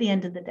us at the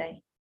end of the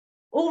day.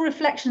 All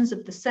reflections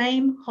of the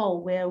same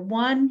whole. We're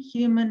one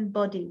human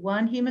body,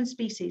 one human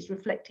species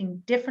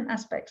reflecting different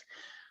aspects.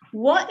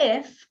 What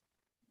if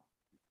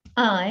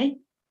I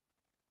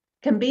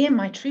can be in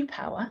my true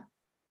power,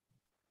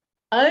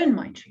 own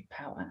my true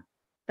power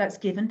that's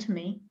given to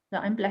me,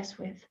 that I'm blessed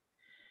with,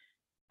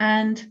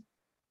 and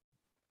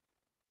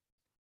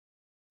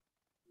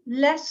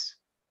less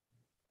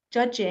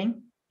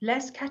judging,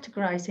 less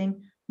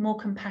categorizing, more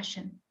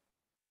compassion,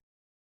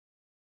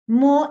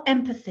 more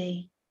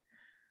empathy,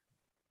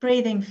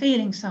 breathing,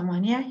 feeling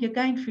someone, yeah, you're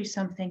going through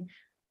something.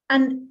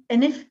 And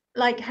if,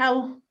 like,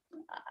 how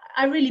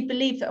I really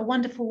believe that a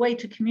wonderful way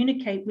to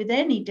communicate with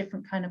any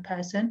different kind of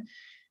person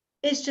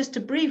is just to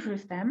breathe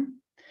with them,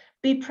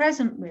 be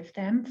present with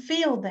them,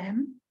 feel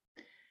them,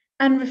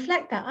 and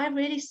reflect that I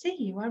really see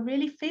you, I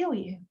really feel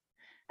you.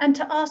 And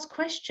to ask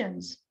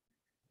questions,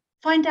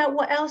 find out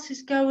what else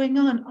is going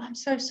on. Oh, I'm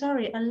so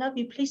sorry, I love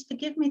you, please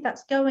forgive me,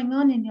 that's going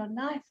on in your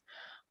life.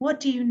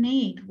 What do you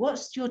need?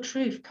 What's your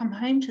truth? Come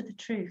home to the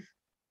truth.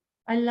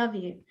 I love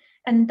you.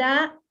 And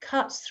that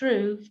cuts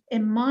through,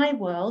 in my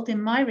world,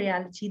 in my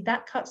reality,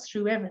 that cuts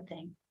through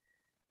everything.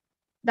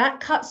 That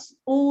cuts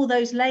all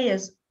those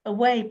layers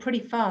away pretty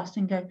fast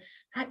and go,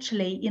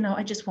 actually,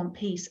 I just want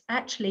peace.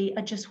 Actually,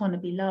 I just want to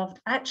be loved.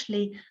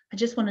 Actually, I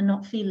just want to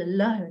not feel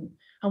alone.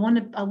 I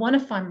want to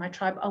find my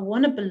tribe. I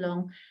want to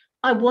belong.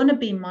 I want to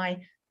be my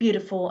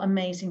beautiful,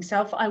 amazing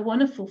self. I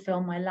want to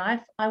fulfill my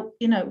life.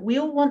 We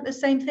all want the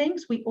same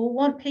things. We all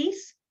want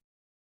peace.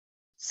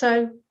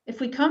 So if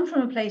we come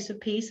from a place of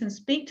peace and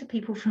speak to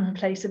people from a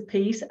place of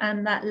peace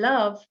and that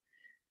love,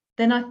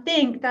 then I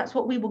think that's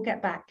what we will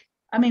get back.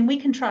 I mean, we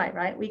can try,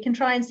 right? We can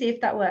try and see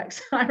if that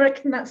works. I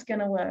reckon that's going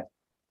to work.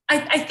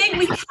 I think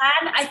we can.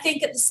 I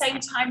think at the same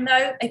time,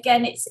 though,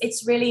 again,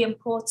 it's really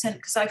important,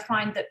 because I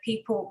find that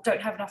people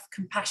don't have enough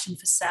compassion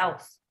for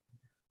self.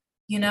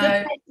 Good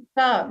place to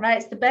start, right?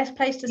 It's the best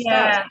place to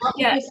start. Start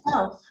with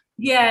yourself.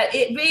 Yeah,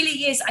 it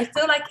really is. I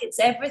feel like it's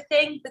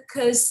everything,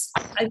 because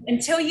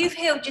until you've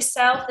healed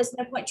yourself, there's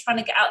no point trying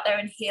to get out there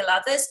and heal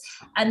others.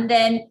 And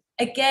then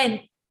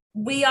again,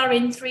 we are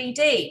in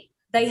 3D.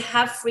 They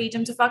have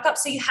freedom to fuck up,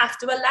 so you have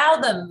to allow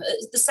them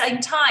at the same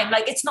time.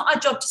 Like, it's not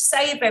our job to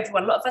save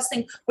everyone. A lot of us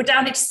think we're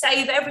down here to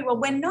save everyone.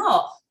 We're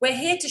not. We're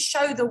here to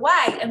show the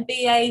way and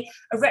be a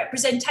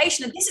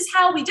representation of this is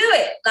how we do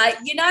it.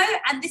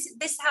 And this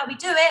is how we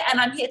do it. And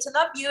I'm here to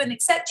love you and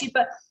accept you.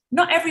 But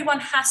not everyone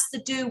has to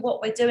do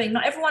what we're doing.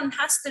 Not everyone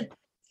has to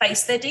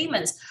face their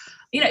demons.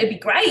 It'd be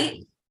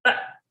great, but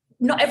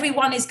not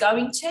everyone is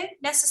going to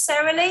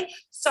necessarily.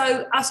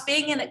 So us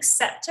being in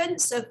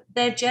acceptance of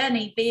their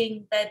journey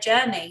being their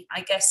journey,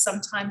 I guess,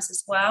 sometimes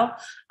as well.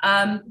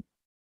 I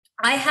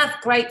have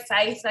great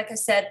faith, like I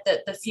said,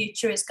 that the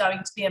future is going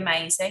to be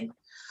amazing.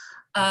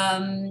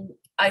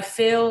 I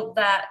feel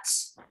that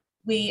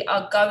we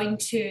are going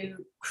to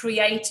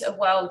create a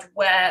world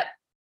where,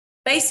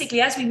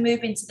 basically, as we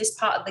move into this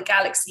part of the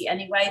galaxy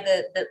anyway,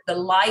 the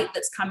light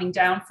that's coming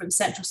down from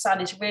central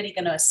sun is really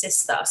going to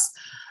assist us.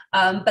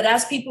 But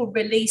as people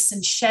release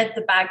and shed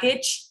the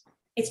baggage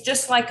it's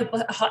just like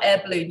a hot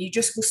air balloon. You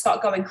just will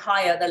start going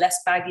higher the less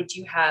baggage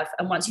you have.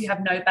 And once you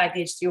have no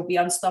baggage, you'll be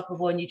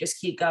unstoppable and you just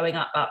keep going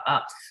up, up,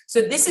 up.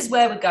 So this is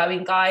where we're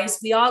going, guys.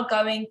 We are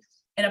going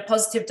in a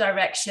positive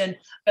direction,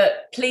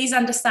 but please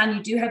understand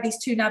you do have these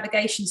two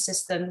navigation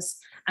systems,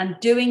 and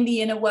doing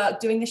the inner work,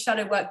 doing the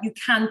shadow work, you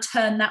can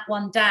turn that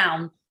one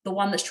down, the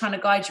one that's trying to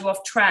guide you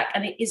off track.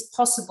 And it is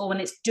possible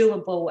and it's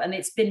doable, and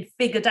it's been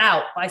figured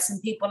out by some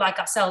people like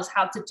ourselves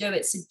how to do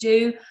it. So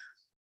do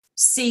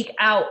seek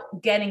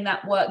out getting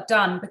that work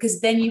done,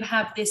 because then you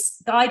have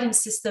this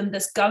guidance system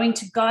that's going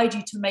to guide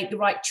you to make the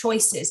right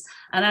choices.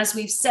 And as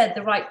we've said,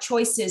 the right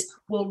choices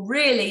will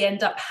really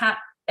end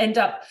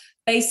up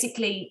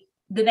basically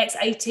the next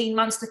 18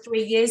 months to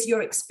 3 years,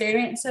 your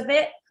experience of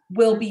it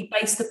will be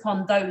based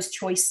upon those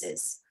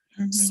choices.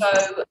 Mm-hmm.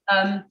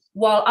 So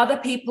while other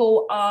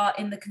people are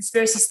in the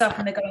conspiracy stuff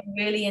and they're going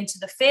really into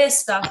the fear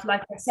stuff,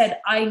 like I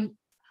said,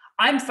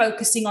 I'm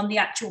focusing on the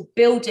actual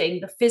building,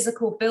 the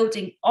physical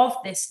building of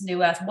this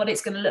new earth, what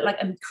it's going to look like,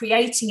 and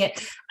creating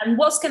it. And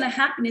what's going to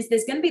happen is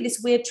there's going to be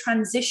this weird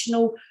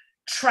transitional,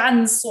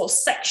 or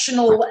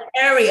sectional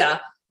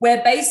area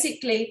where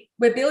basically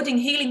we're building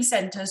healing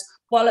centers,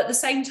 while at the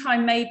same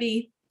time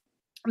maybe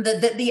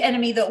the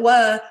enemy that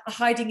were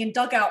hiding in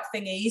dugout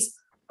thingies,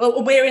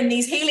 we're in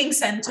these healing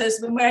centers,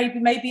 and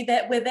maybe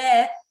that we're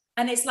there.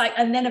 And it's like,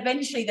 and then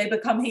eventually they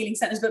become healing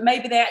centers, but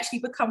maybe they actually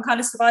become kind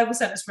of survival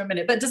centers for a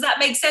minute. But does that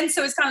make sense?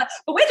 So it's kind of,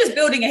 but we're just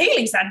building a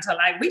healing center.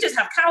 Like, we just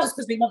have cows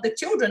because we want the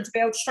children to be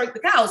able to stroke the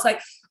cows.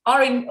 Like,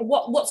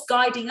 what's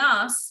guiding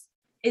us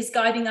is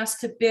guiding us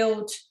to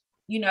build,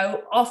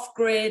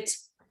 off-grid,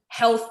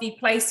 healthy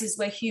places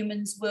where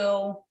humans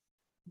will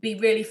be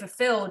really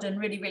fulfilled and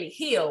really, really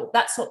heal.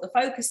 That's what the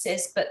focus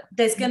is. But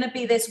there's going to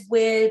be this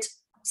weird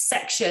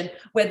section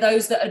where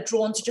those that are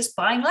drawn to just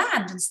buying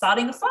land and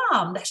starting a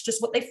farm, that's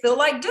just what they feel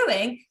like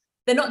doing.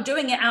 They're not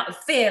doing it out of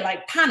fear,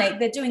 like panic.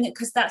 They're doing it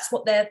because that's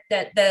what their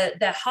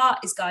heart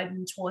is guiding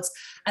them towards.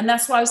 And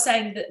that's why I was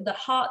saying that the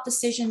heart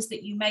decisions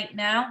that you make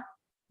now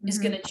is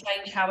going to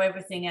change how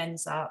everything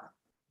ends up.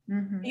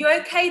 Are you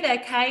okay there,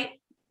 Kate?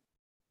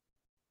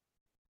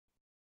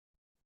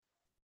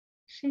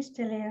 She's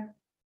still here.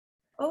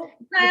 Oh,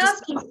 can I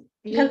ask you?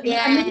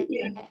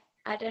 Yeah,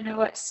 I don't know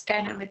what's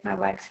going on with my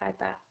Wi-Fi,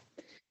 but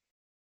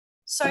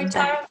sorry,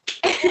 Tara.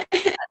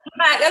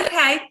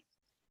 Okay.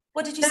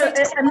 What did you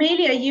say?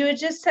 Amelia, you were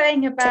just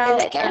saying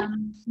about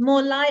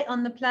more light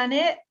on the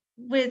planet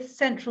with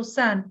central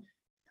sun.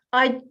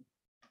 I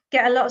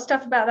get a lot of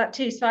stuff about that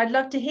too, so I'd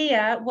love to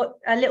hear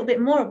a little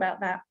bit more about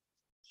that.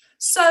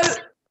 So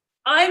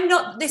I'm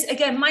not this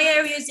again. My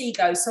area is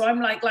ego, so I'm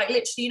like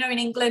literally, in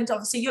England.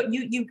 Obviously,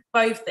 you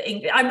both the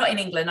English. I'm not in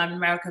England. I'm in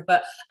America,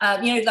 but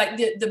like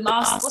the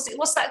master.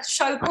 What's that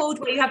show called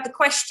where you have the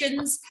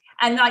questions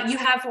and like you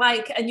have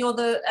and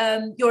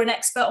you're an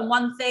expert on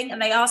one thing, and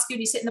they ask you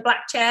and you sit in the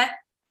black chair.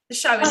 The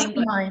show in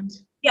England.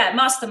 Yeah,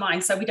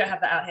 mastermind. So we don't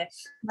have that out here.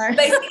 No.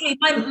 Basically,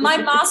 my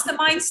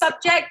mastermind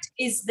subject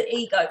is the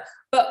ego,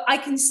 but I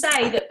can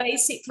say that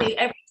basically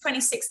every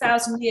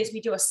 26,000 years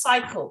we do a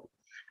cycle,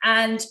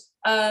 and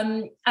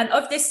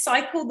of this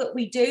cycle that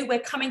we do, we're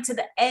coming to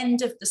the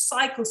end of the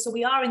cycle. So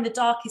we are in the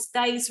darkest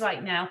days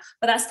right now,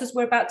 but that's because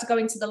we're about to go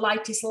into the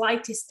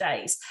lightest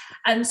days.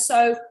 And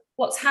so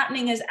what's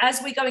happening is,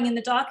 as we're going in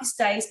the darkest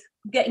days,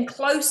 we're getting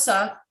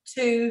closer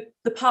to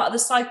the part of the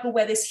cycle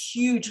where this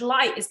huge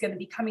light is going to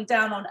be coming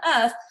down on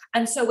Earth.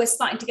 And so we're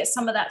starting to get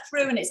some of that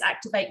through, and it's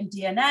activating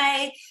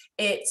DNA.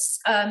 It's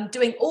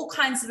doing all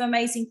kinds of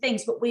amazing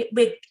things, but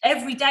we're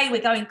every day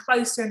we're going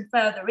closer and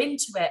further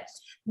into it.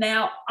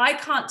 Now, I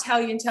can't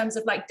tell you in terms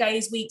of like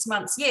days, weeks,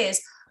 months, years,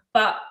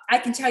 but I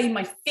can tell you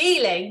my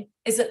feeling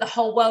is that the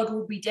whole world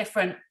will be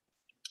different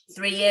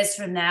 3 years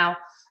from now,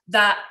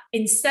 that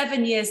in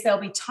 7 years, there'll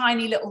be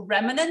tiny little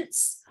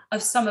remnants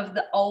of some of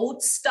the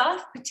old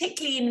stuff,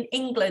 particularly in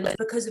England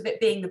because of it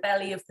being the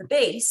belly of the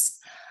beast.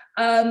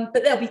 But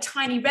there'll be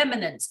tiny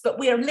remnants, but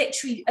we are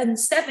literally in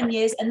 7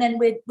 years and then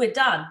we're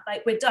done.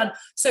 Like, we're done.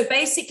 So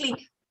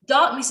basically,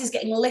 darkness is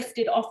getting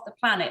lifted off the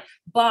planet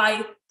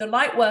by the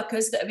light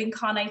workers that have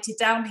incarnated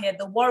down here,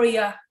 the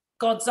warrior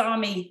God's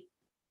army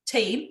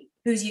team,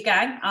 who's your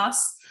gang,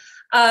 us.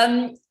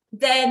 And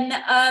then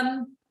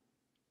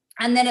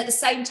at the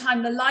same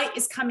time, the light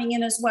is coming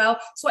in as well.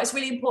 So it's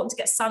really important to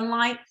get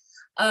sunlight,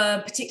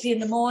 particularly in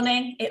the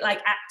morning.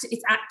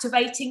 It's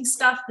activating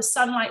stuff. The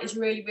sunlight is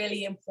really,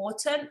 really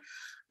important.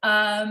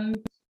 And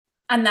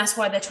that's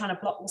why they're trying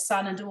to block the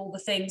sun and do all the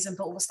things and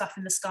put all the stuff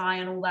in the sky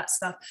and all that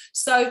stuff.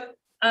 So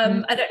I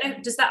don't know,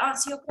 does that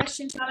answer your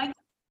question, Charlie?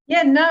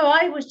 Yeah, no,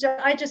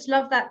 I just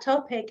love that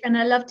topic, and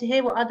I love to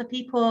hear what other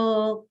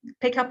people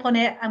pick up on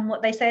it and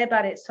what they say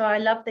about it. So I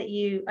love that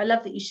you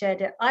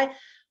shared it.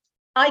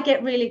 I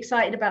get really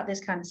excited about this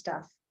kind of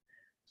stuff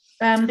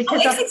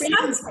because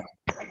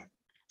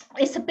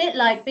it's a bit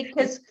like,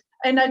 because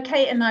I know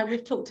Kate and I,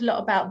 we've talked a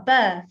lot about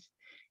birth,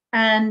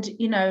 and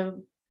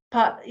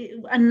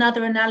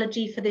another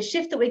analogy for the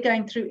shift that we're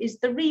going through is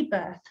the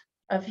rebirth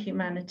of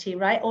humanity,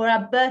 right? Or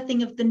our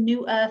birthing of the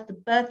new earth, the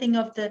birthing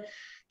of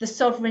the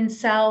sovereign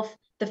self,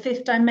 the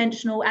fifth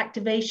dimensional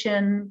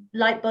activation,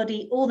 light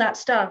body, all that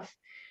stuff.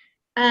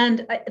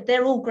 And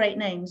they're all great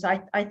names.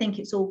 I think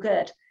it's all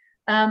good.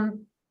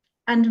 And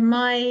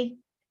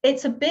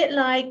it's a bit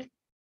like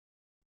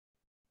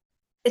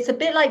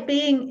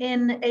being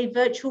in a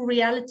virtual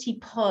reality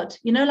pod,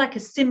 like a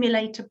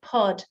simulator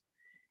pod.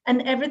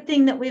 And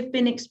everything that we've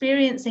been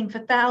experiencing for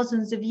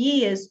thousands of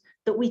years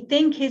that we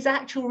think is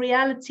actual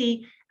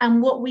reality,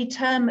 and what we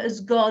term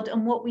as God,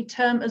 and what we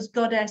term as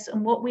goddess,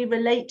 and what we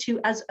relate to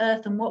as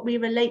earth, and what we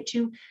relate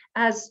to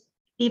as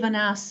even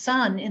our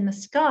sun in the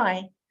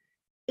sky,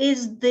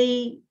 there's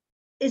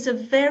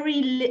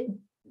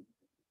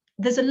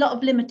a lot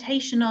of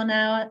limitation on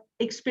our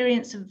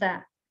experience of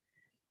that.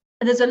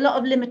 And there's a lot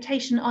of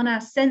limitation on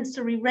our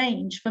sensory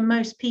range for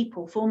most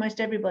people, for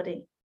almost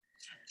everybody.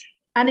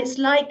 And it's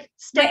like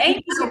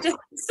sorry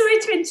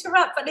to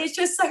interrupt, but it's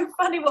just so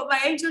funny what my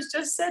angels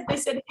just said. They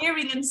said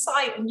hearing and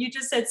sight, and you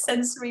just said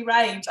sensory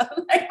range.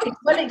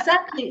 Well,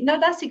 exactly.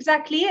 No, that's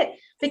exactly it.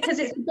 Because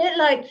it's a bit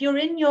like you're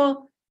in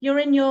your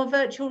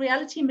virtual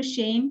reality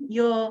machine,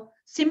 your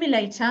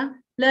simulator,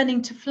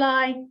 learning to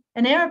fly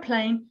an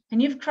airplane, and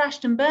you've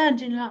crashed and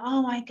burned, and you're like,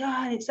 oh my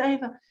God, it's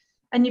over.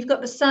 And you've got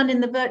the sun in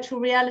the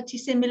virtual reality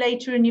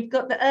simulator, and you've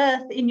got the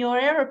earth in your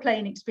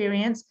airplane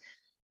experience.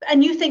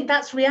 And you think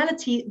that's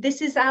reality.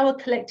 This is our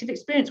collective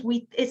experience.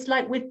 It's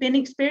like we've been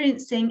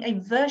experiencing a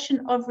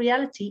version of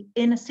reality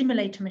in a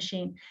simulator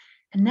machine.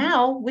 And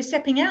now we're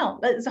stepping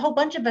out. There's a whole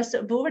bunch of us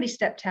that have already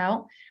stepped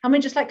out. And we're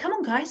just like, come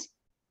on, guys.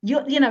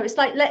 It's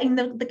like letting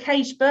the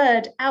caged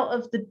bird out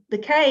of the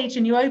cage,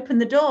 and you open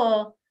the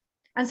door.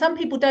 And some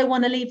people don't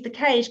want to leave the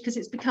cage because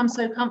it's become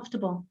so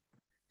comfortable.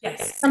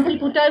 Yes. Some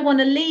people don't want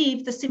to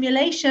leave the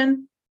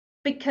simulation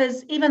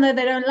because even though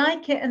they don't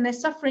like it, and they're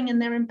suffering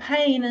and they're in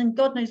pain, and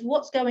God knows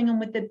what's going on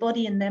with their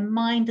body and their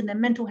mind and their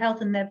mental health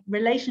and their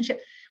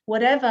relationship,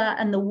 whatever,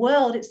 and the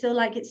world,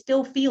 it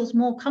still feels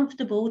more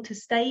comfortable to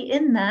stay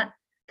in that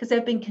because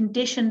they've been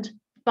conditioned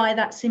by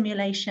that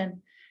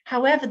simulation.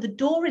 However, the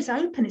door is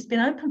open. It's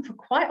been open for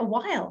quite a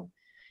while.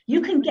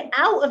 You can get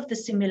out of the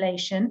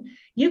simulation.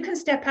 You can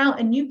step out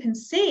and you can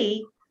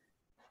see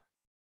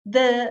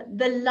the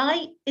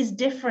light is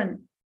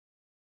different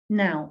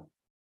now.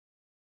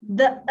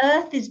 The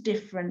earth is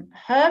different.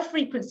 Her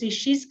frequency,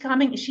 she's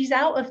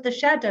out of the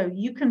shadow.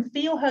 You can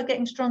feel her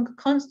getting stronger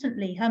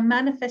constantly. Her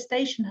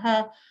manifestation,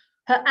 her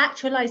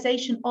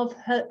actualization of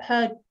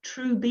her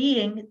true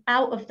being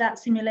out of that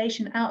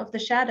simulation, out of the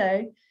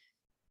shadow,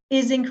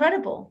 is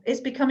incredible.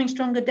 It's becoming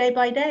stronger day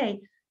by day.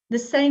 The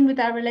same with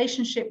our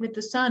relationship with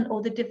the sun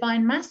or the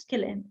divine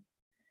masculine.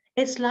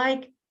 It's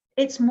like,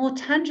 it's more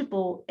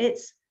tangible.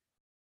 It's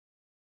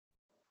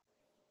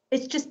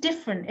just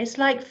different. It's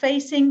like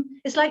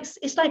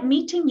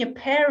meeting your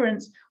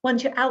parents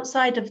once you're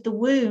outside of the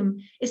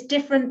womb. It's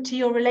different to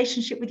your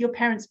relationship with your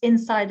parents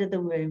inside of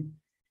the womb.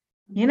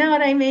 You know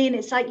what I mean?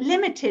 It's like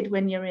limited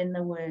when you're in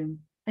the womb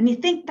and you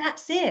think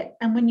that's it.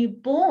 And when you're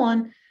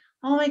born,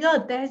 oh my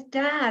God, there's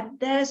dad,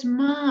 there's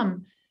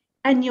mom.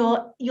 And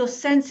your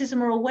senses are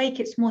more awake.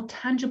 It's more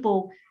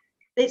tangible.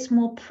 It's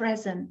more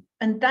present.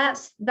 And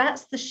that's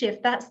the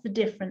shift. That's the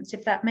difference,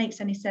 if that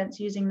makes any sense,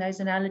 using those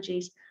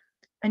analogies.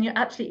 And you're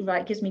absolutely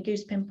right. It gives me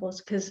goose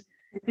pimples because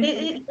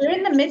we're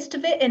in the midst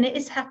of it and it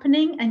is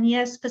happening. And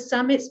yes, for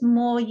some it's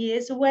more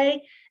years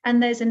away,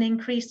 and there's an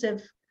increase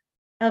of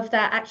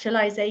that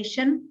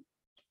actualization.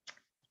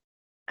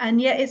 And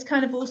yet it's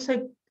kind of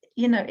also,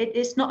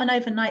 it's not an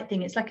overnight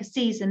thing. It's like a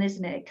season,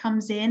 isn't it? It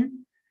comes in.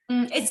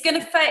 It's going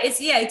to fade.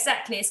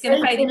 Exactly. It's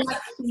going to fade.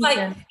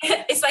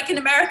 It's like in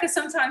America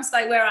sometimes,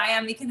 like where I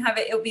am, you can have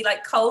it'll be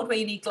like cold where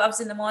you need gloves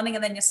in the morning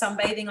and then you're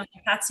sunbathing on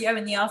your patio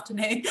in the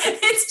afternoon.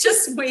 It's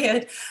just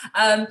weird.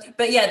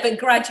 But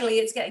gradually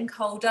it's getting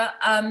colder.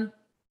 I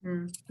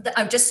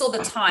just saw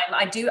the time.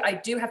 I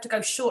do have to go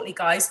shortly,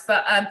 guys,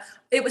 but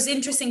it was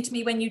interesting to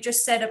me when you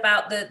just said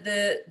about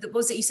the what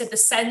was it you said, the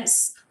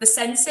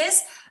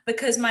senses,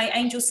 because my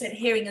angel said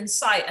hearing and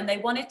sight, and they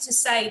wanted to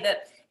say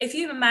that if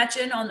you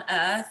imagine on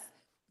Earth,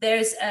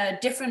 there's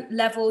different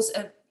levels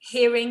of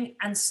hearing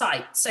and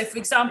sight. So, for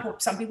example,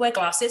 some people wear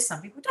glasses,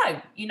 some people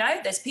don't.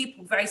 There's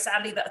people, very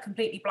sadly, that are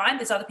completely blind.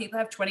 There's other people who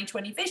have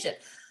 20/20 vision.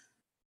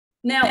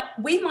 Now,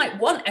 we might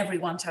want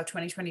everyone to have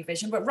 20/20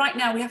 vision, but right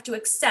now we have to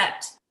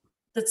accept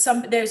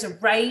that there's a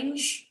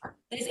range.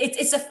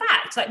 It's a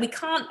fact. Like we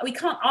can't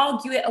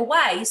argue it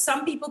away.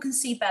 Some people can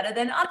see better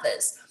than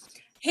others.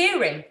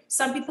 Hearing,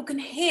 some people can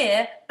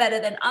hear better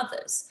than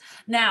others.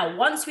 Now,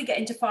 once we get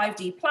into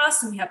 5D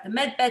plus and we have the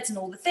med beds and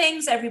all the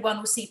things, everyone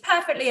will see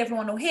perfectly,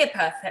 everyone will hear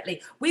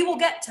perfectly. We will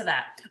get to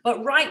that.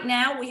 But right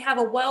now we have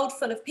a world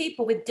full of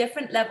people with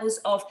different levels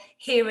of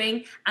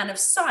hearing and of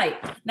sight.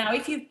 Now,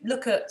 if you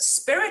look at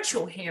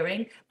spiritual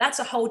hearing, that's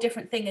a whole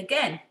different thing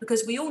again,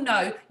 because we all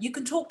know you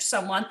can talk to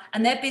someone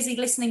and they're busy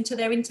listening to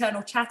their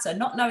internal chatter,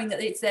 not knowing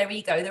that it's their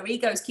ego. Their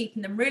ego is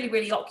keeping them really,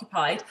 really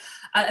occupied.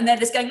 And they're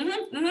just going,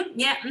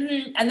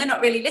 and they're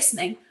not really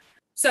listening.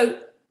 So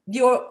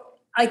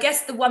I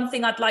guess the one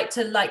thing I'd like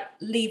to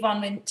leave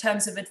on in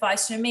terms of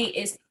advice from me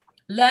is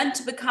learn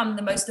to become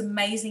the most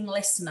amazing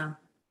listener.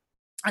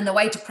 And the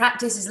way to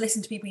practice is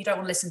listen to people you don't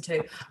want to listen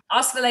to.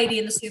 Ask the lady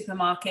in the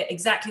supermarket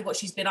exactly what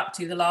she's been up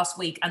to the last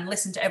week and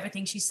listen to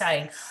everything she's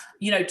saying.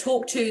 You know,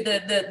 talk to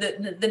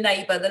the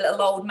neighbor, the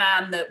little old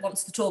man that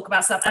wants to talk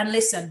about stuff, and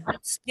listen.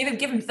 Give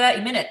him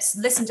 30 minutes.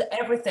 Listen to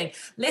everything.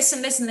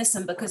 Listen,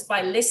 because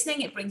by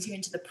listening, it brings you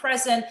into the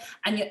present,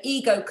 and your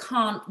ego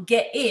can't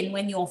get in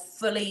when you're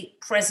fully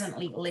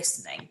presently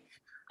listening.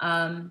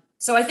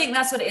 So I think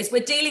that's what it is.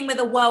 We're dealing with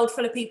a world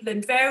full of people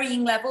in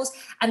varying levels,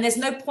 and there's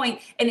no point,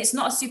 and it's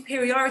not a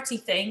superiority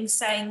thing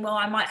saying, well,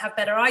 I might have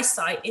better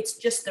eyesight. It's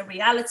just the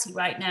reality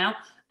right now.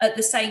 At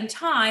the same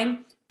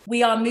time,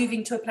 we are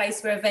moving to a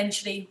place where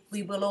eventually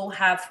we will all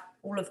have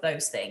all of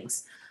those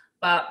things.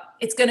 But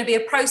it's going to be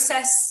a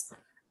process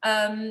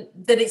that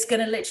it's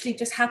going to literally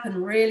just happen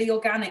really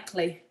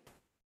organically.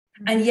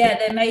 And yeah,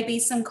 there may be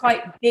some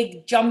quite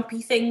big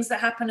jumpy things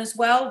that happen as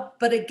well.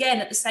 But again,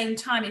 at the same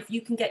time, if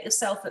you can get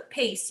yourself at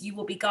peace, you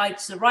will be guided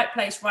to the right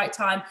place, right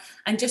time,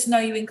 and just know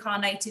you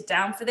incarnated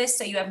down for this.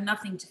 So you have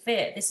nothing to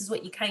fear. This is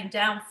what you came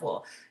down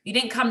for. You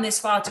didn't come this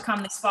far to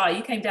come this far.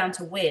 You came down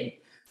to win.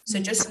 So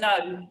just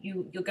know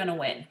you're going to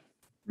win.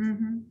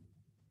 And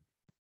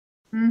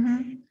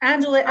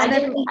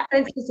everybody's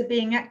senses are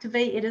being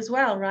activated as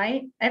well,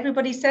 right?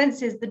 Everybody's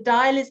senses, the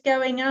dial is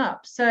going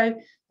up.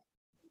 So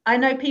I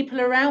know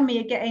people around me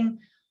are getting,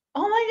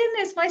 oh my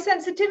goodness, my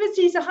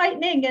sensitivities are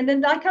heightening, and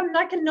then I'm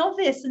like a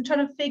novice and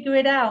trying to figure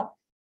it out.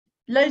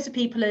 Loads of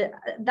people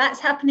that's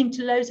happening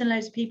to loads and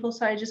loads of people.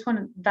 So I just want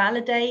to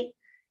validate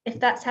if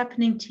that's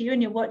happening to you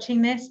and you're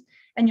watching this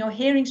and you're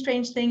hearing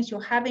strange things, you're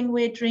having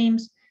weird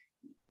dreams,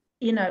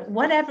 you know,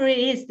 whatever it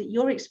is that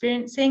you're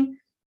experiencing,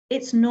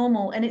 it's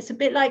normal. And it's a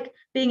bit like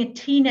being a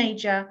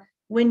teenager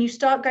when you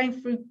start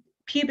going through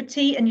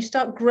puberty and you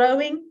start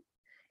growing.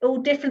 All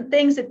different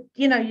things that,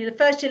 you know,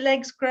 first your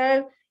legs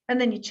grow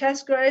and then your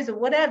chest grows or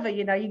whatever,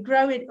 you know, you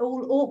grow it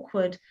all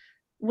awkward.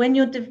 When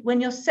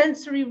your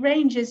sensory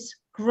range is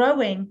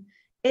growing,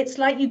 it's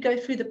like you go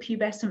through the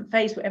pubescent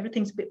phase where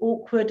everything's a bit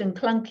awkward and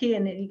clunky,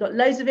 and you've got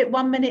loads of it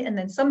 1 minute and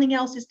then something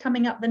else is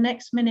coming up the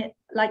next minute.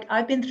 Like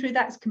I've been through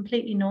that. It's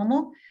completely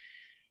normal.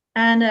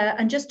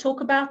 And just talk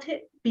about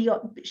it,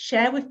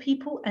 share with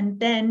people, and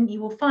then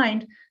you will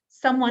find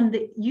someone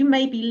that you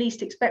maybe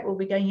least expect will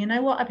be going, you know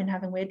what, I've been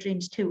having weird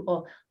dreams too,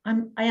 or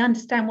I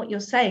understand what you're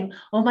saying.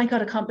 Oh my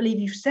God, I can't believe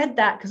you said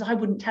that, because I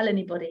wouldn't tell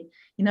anybody,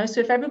 you know. So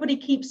if everybody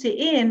keeps it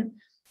in,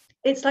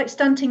 it's like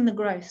stunting the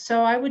growth.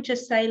 So I would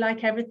just say,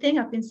 like everything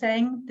I've been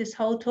saying this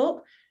whole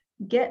talk,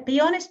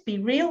 be honest, be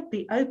real,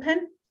 be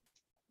open,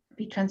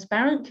 be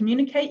transparent,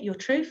 communicate your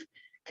truth,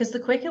 because the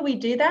quicker we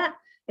do that,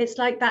 it's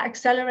like that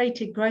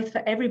accelerated growth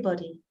for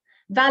everybody.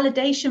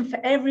 Validation for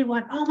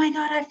everyone. Oh my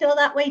God, I feel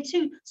that way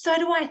too. So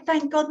do I.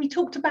 Thank God we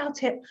talked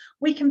about it.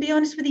 We can be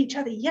honest with each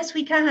other. Yes,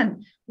 we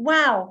can.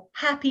 Wow.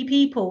 Happy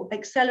people,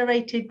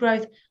 accelerated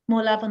growth,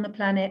 more love on the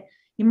planet,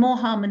 more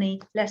harmony,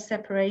 less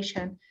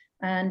separation.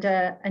 And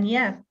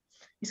yeah,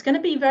 it's going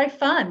to be very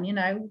fun, you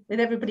know,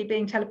 with everybody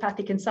being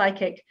telepathic and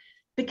psychic,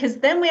 because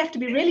then we have to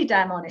be really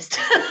damn honest.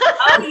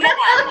 Oh,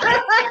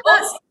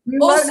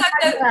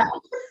 yeah.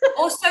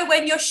 Also,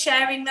 when you're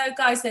sharing though,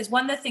 guys, there's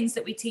one of the things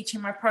that we teach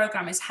in my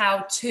program is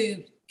how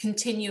to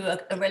continue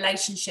a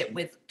relationship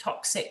with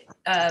toxic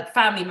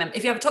family members.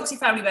 If you have a toxic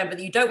family member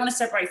that you don't want to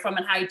separate from,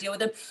 and how you deal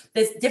with them,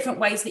 there's different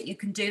ways that you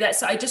can do that.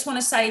 So I just want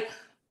to say,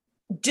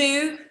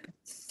 do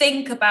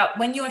think about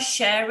when you're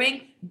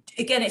sharing,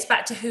 again, it's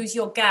back to who's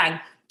your gang.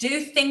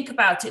 Do think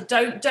about it.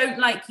 Don't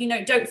like, you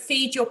know, don't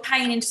feed your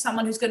pain into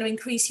someone who's going to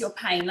increase your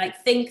pain.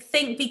 Like think,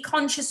 be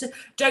conscious of,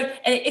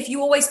 if you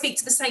always speak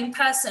to the same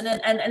person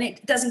and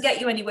it doesn't get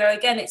you anywhere,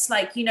 again, it's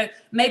like, you know,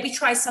 maybe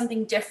try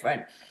something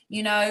different.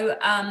 You know,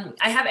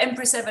 I have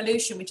Empress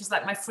Evolution, which is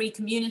like my free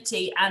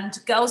community, and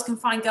girls can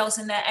find girls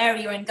in their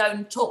area and go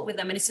and talk with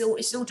them. And it's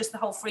all just the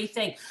whole free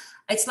thing.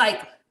 It's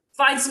like,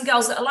 find some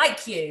girls that are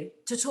like you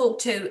to talk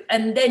to,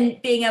 and then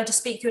being able to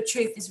speak your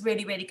truth is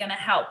really, really going to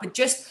help. But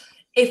just,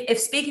 if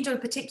speaking to a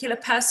particular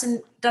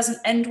person doesn't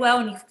end well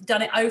and you've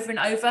done it over and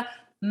over,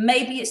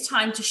 maybe it's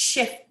time to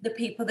shift the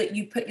people that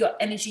you put your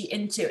energy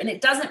into. And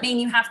it doesn't mean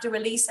you have to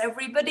release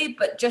everybody,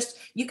 but just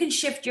you can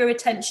shift your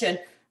attention,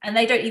 and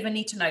they don't even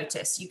need to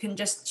notice. You can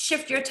just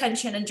shift your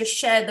attention and just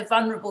share the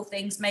vulnerable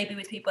things, maybe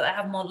with people that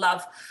have more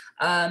love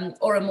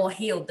or are more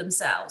healed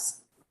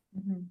themselves.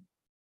 Mm-hmm.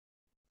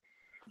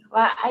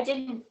 Well, I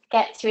didn't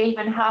get through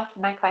even half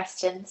of my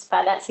questions,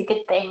 but that's a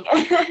good thing.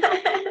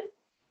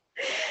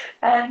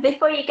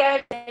 Before you go,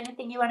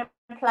 anything you want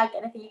to plug,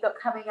 anything you got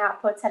coming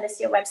up, or tell us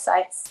your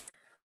websites?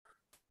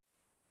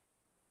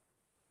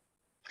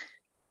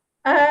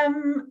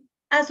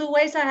 As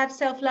always, I have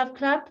Self Love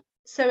Club.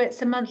 So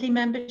it's a monthly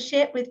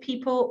membership with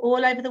people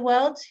all over the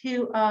world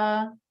who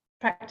are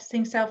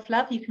practicing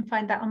self-love. You can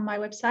find that on my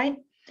website.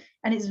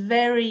 And it's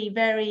very,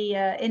 very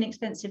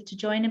inexpensive to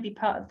join and be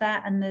part of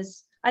that. And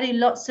I do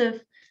lots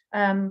of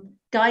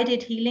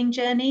guided healing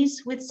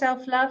journeys with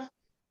self-love.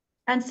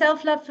 And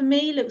self-love for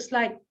me looks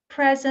like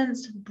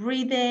presence,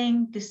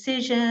 breathing,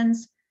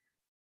 decisions,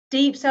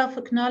 deep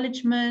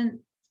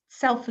self-acknowledgement,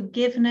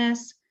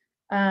 self-forgiveness,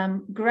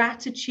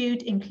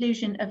 gratitude,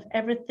 inclusion of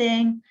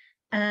everything,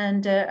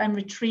 and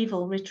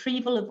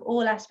retrieval of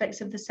all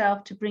aspects of the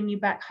self to bring you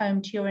back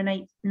home to your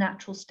innate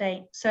natural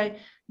state. So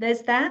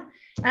there's that.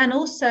 And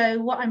also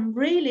what I'm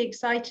really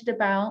excited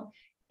about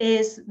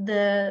is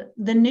the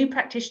new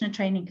practitioner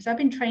training, because I've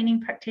been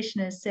training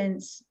practitioners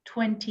since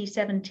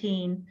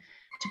 2017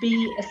 to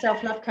be a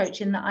self-love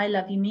coach in the I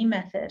Love You Me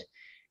method.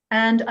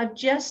 And I've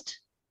just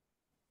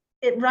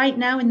right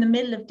now in the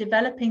middle of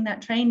developing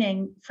that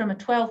training from a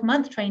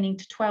 12-month training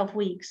to 12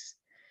 weeks.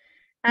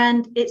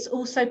 And it's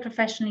also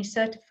professionally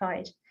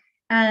certified.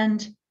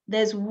 And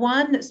there's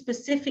one that's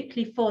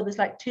specifically for, there's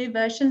like two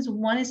versions.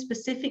 One is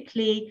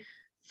specifically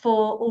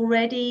for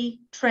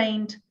already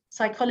trained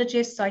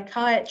psychologists,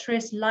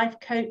 psychiatrists, life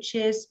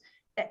coaches,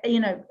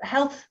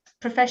 health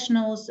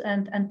professionals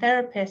and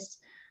therapists.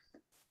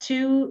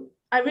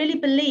 I really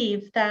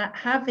believe that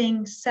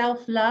having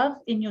self-love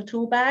in your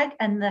tool bag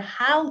and the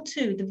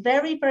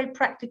very, very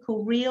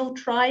practical, real,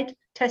 tried,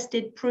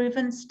 tested,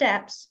 proven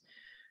steps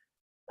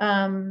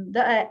that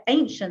are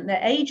ancient,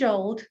 they're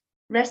age-old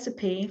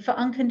recipe for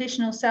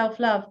unconditional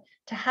self-love,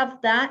 to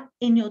have that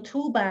in your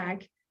tool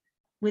bag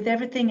with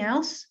everything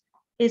else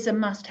is a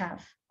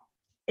must-have.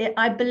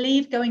 I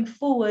believe going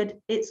forward,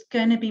 it's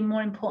going to be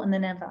more important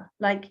than ever.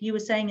 Like you were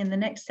saying, in the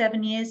next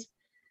 7 years,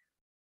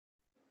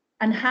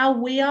 and how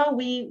we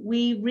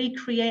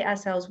recreate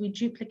ourselves, we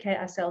duplicate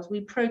ourselves,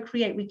 we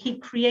procreate, we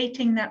keep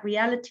creating that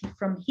reality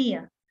from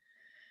here.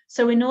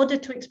 So in order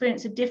to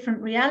experience a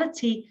different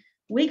reality,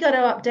 we got to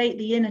update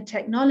the inner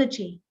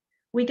technology.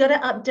 We got to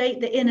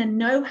update the inner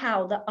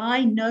know-how, that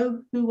I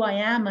know who I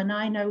am and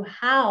I know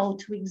how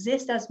to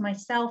exist as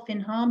myself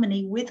in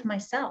harmony with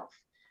myself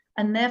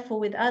and therefore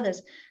with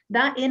others.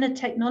 That inner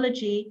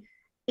technology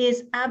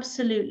is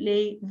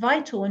absolutely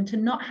vital, and to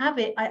not have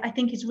it, I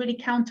think, is really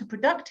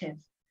counterproductive.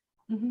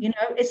 Mm-hmm.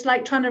 It's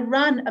like trying to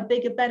run a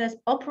bigger, better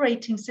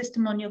operating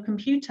system on your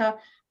computer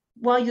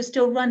while you're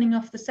still running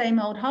off the same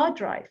old hard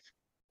drive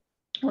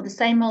or the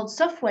same old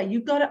software.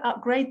 You've got to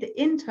upgrade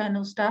the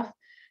internal stuff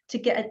to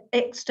get an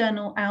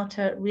external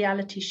outer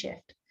reality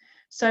shift.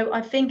 So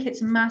I think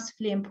it's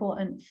massively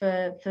important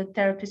for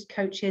therapists,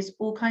 coaches,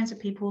 all kinds of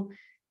people,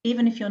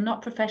 even if you're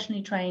not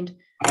professionally trained,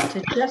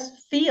 to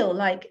just feel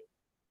like,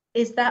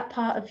 is that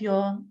part of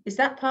your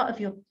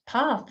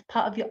path,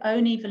 part of your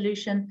own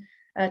evolution,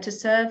 to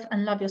serve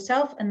and love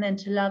yourself, and then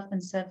to love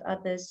and serve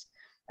others.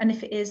 And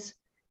if it is,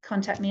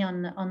 contact me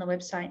on the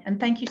website. And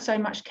thank you so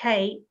much,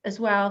 Kate, as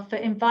well, for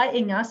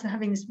inviting us and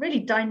having this really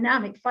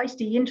dynamic,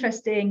 feisty,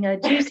 interesting,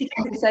 juicy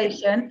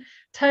conversation.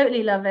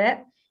 Totally love it.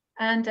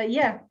 And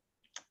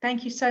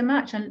thank you so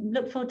much, and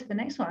look forward to the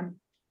next one.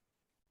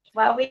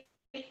 Well, we've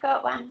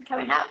got one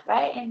coming up,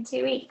 right, in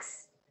 2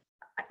 weeks.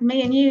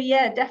 Me and you,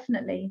 yeah,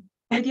 definitely.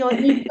 With your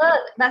new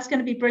book, that's going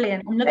to be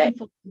brilliant. I'm looking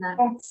forward to that.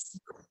 Yes.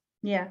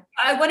 Yeah.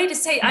 I wanted to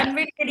say, I'm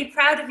really, really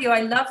proud of you. I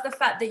love the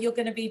fact that you're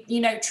going to be,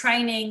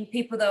 training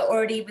people that are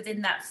already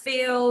within that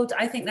field.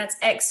 I think that's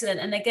excellent.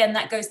 And again,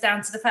 that goes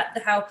down to the fact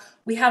that how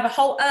we have a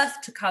whole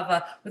earth to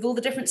cover with all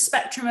the different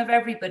spectrum of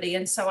everybody.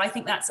 And so I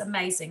think that's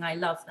amazing. I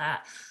love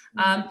that.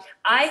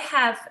 I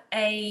have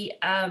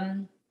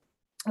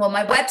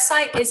my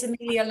website is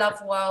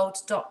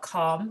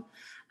amelialoveworld.com.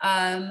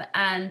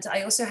 And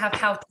I also have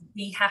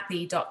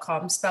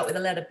howtobehappy.com, spelled with a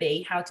letter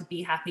B,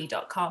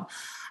 howtobehappy.com.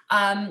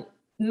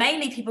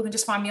 Mainly people can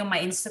just find me on my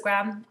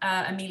Instagram,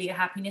 Amelia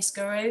Happiness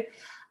Guru.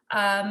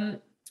 I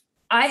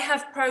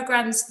have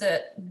programs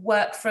that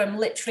work from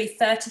literally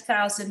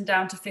 $30,000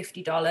 down to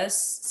 $50.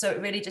 So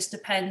it really just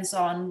depends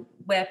on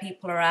where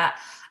people are at.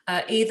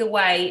 Either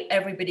way,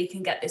 everybody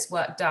can get this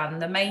work done.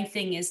 The main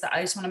thing is that I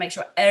just want to make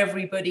sure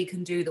everybody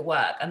can do the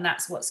work, and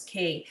that's what's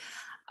key.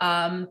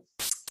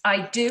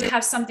 I do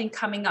have something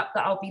coming up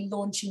that I'll be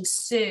launching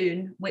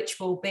soon, which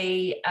will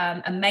be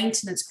a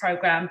maintenance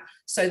program,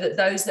 so that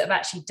those that have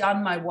actually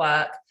done my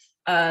work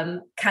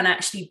can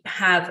actually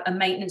have a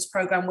maintenance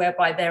program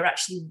whereby they're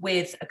actually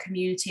with a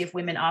community of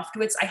women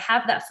afterwards. I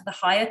have that for the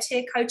higher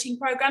tier coaching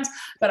programs,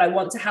 but I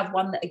want to have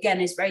one that,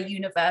 again, is very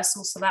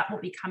universal. So that will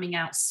be coming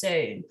out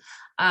soon.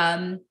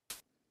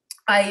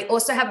 I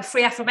also have a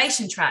free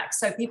affirmation track,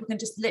 so people can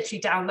just literally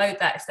download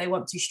that if they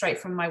want to, straight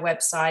from my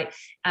website.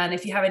 And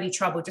if you have any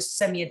trouble, just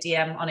send me a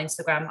DM on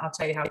Instagram. I'll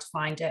tell you how to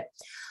find it.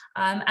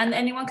 And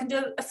anyone can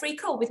do a free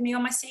call with me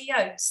on my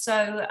CEO.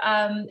 So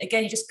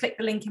again, you just click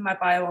the link in my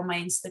bio on my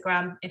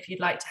Instagram if you'd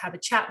like to have a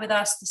chat with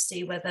us to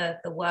see whether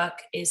the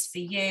work is for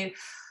you.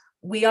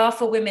 We are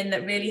for women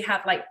that really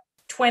have like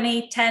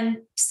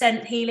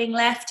 10% healing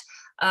left.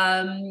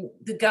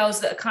 The girls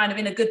that are kind of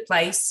in a good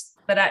place,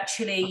 but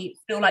actually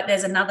feel like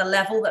there's another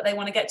level that they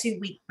want to get to.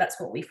 That's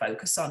what we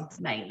focus on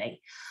mainly.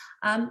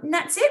 And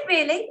that's it,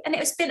 really. And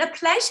it's been a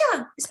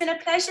pleasure. It's been a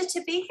pleasure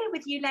to be here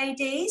with you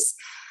ladies.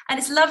 And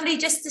it's lovely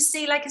just to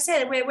see, like I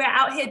said, we're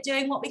out here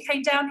doing what we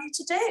came down here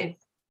to do.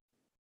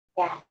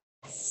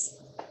 Yes.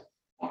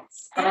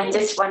 And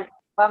just one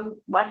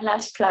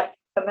last plug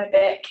for my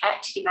book,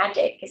 Actually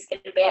Magic, is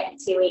going to be out in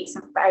 2 weeks.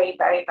 I'm very,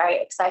 very,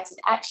 very excited.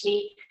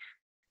 Actually,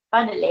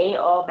 funnily,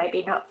 or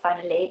maybe not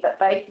funnily, but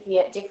both of you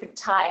at different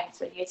times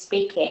when you were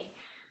speaking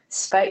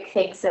spoke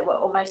things that were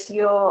almost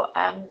your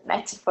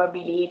metaphor,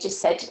 Amelia. You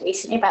just said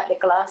recently about the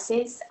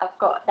glasses. I've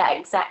got that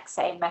exact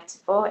same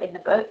metaphor in the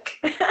book.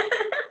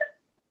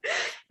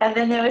 And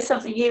then there was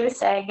something you were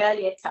saying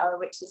earlier, Tara,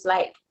 which is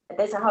like,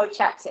 there's a whole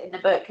chapter in the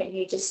book and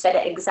you just said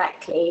it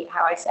exactly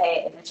how I say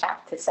it in the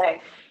chapter. So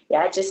yeah,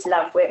 I just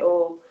love, we're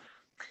all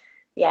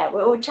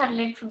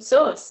channeling from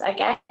source, I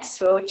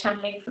guess. We're all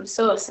channeling from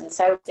source, and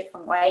so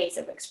different ways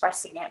of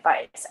expressing it, but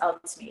it's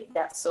ultimately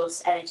that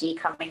source energy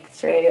coming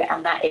through,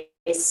 and that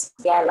is,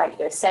 yeah, like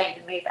you were saying,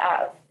 to move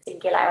out of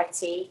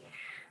singularity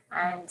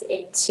and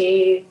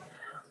into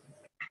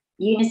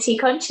unity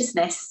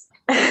consciousness.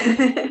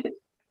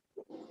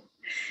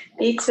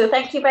 Beautiful.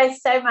 Thank you both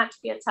so much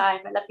for your time.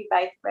 I love you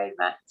both very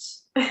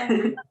much.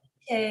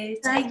 Okay,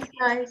 Thanks,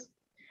 guys.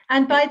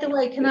 And by the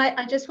way,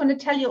 I just want to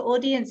tell your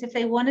audience, if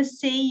they want to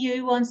see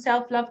you on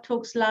Self Love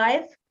Talks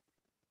Live,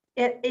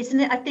 isn't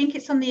it? I think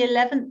it's on the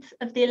 11th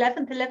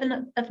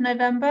of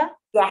November.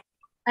 Yeah.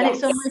 And yes.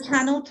 It's on my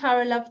channel,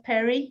 Tara Love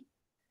Perry.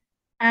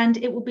 And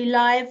it will be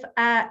live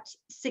at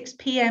 6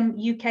 p.m.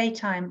 UK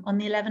time on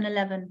the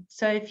 11/11.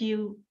 So if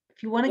you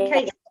want to,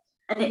 Kate,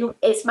 and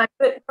it's my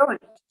book launch.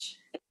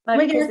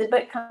 Because the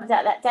book comes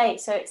out that day,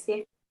 so it's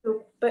the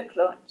official book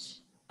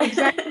launch.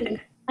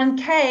 Exactly. And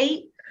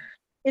Kate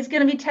is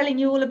going to be telling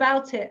you all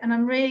about it, and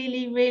I'm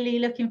really, really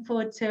looking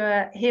forward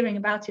to hearing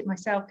about it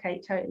myself,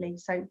 Kate. Totally.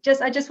 So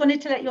I just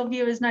wanted to let your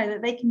viewers know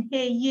that they can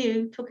hear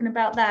you talking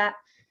about that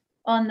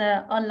on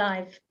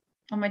live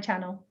on my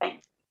channel.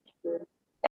 Thank you.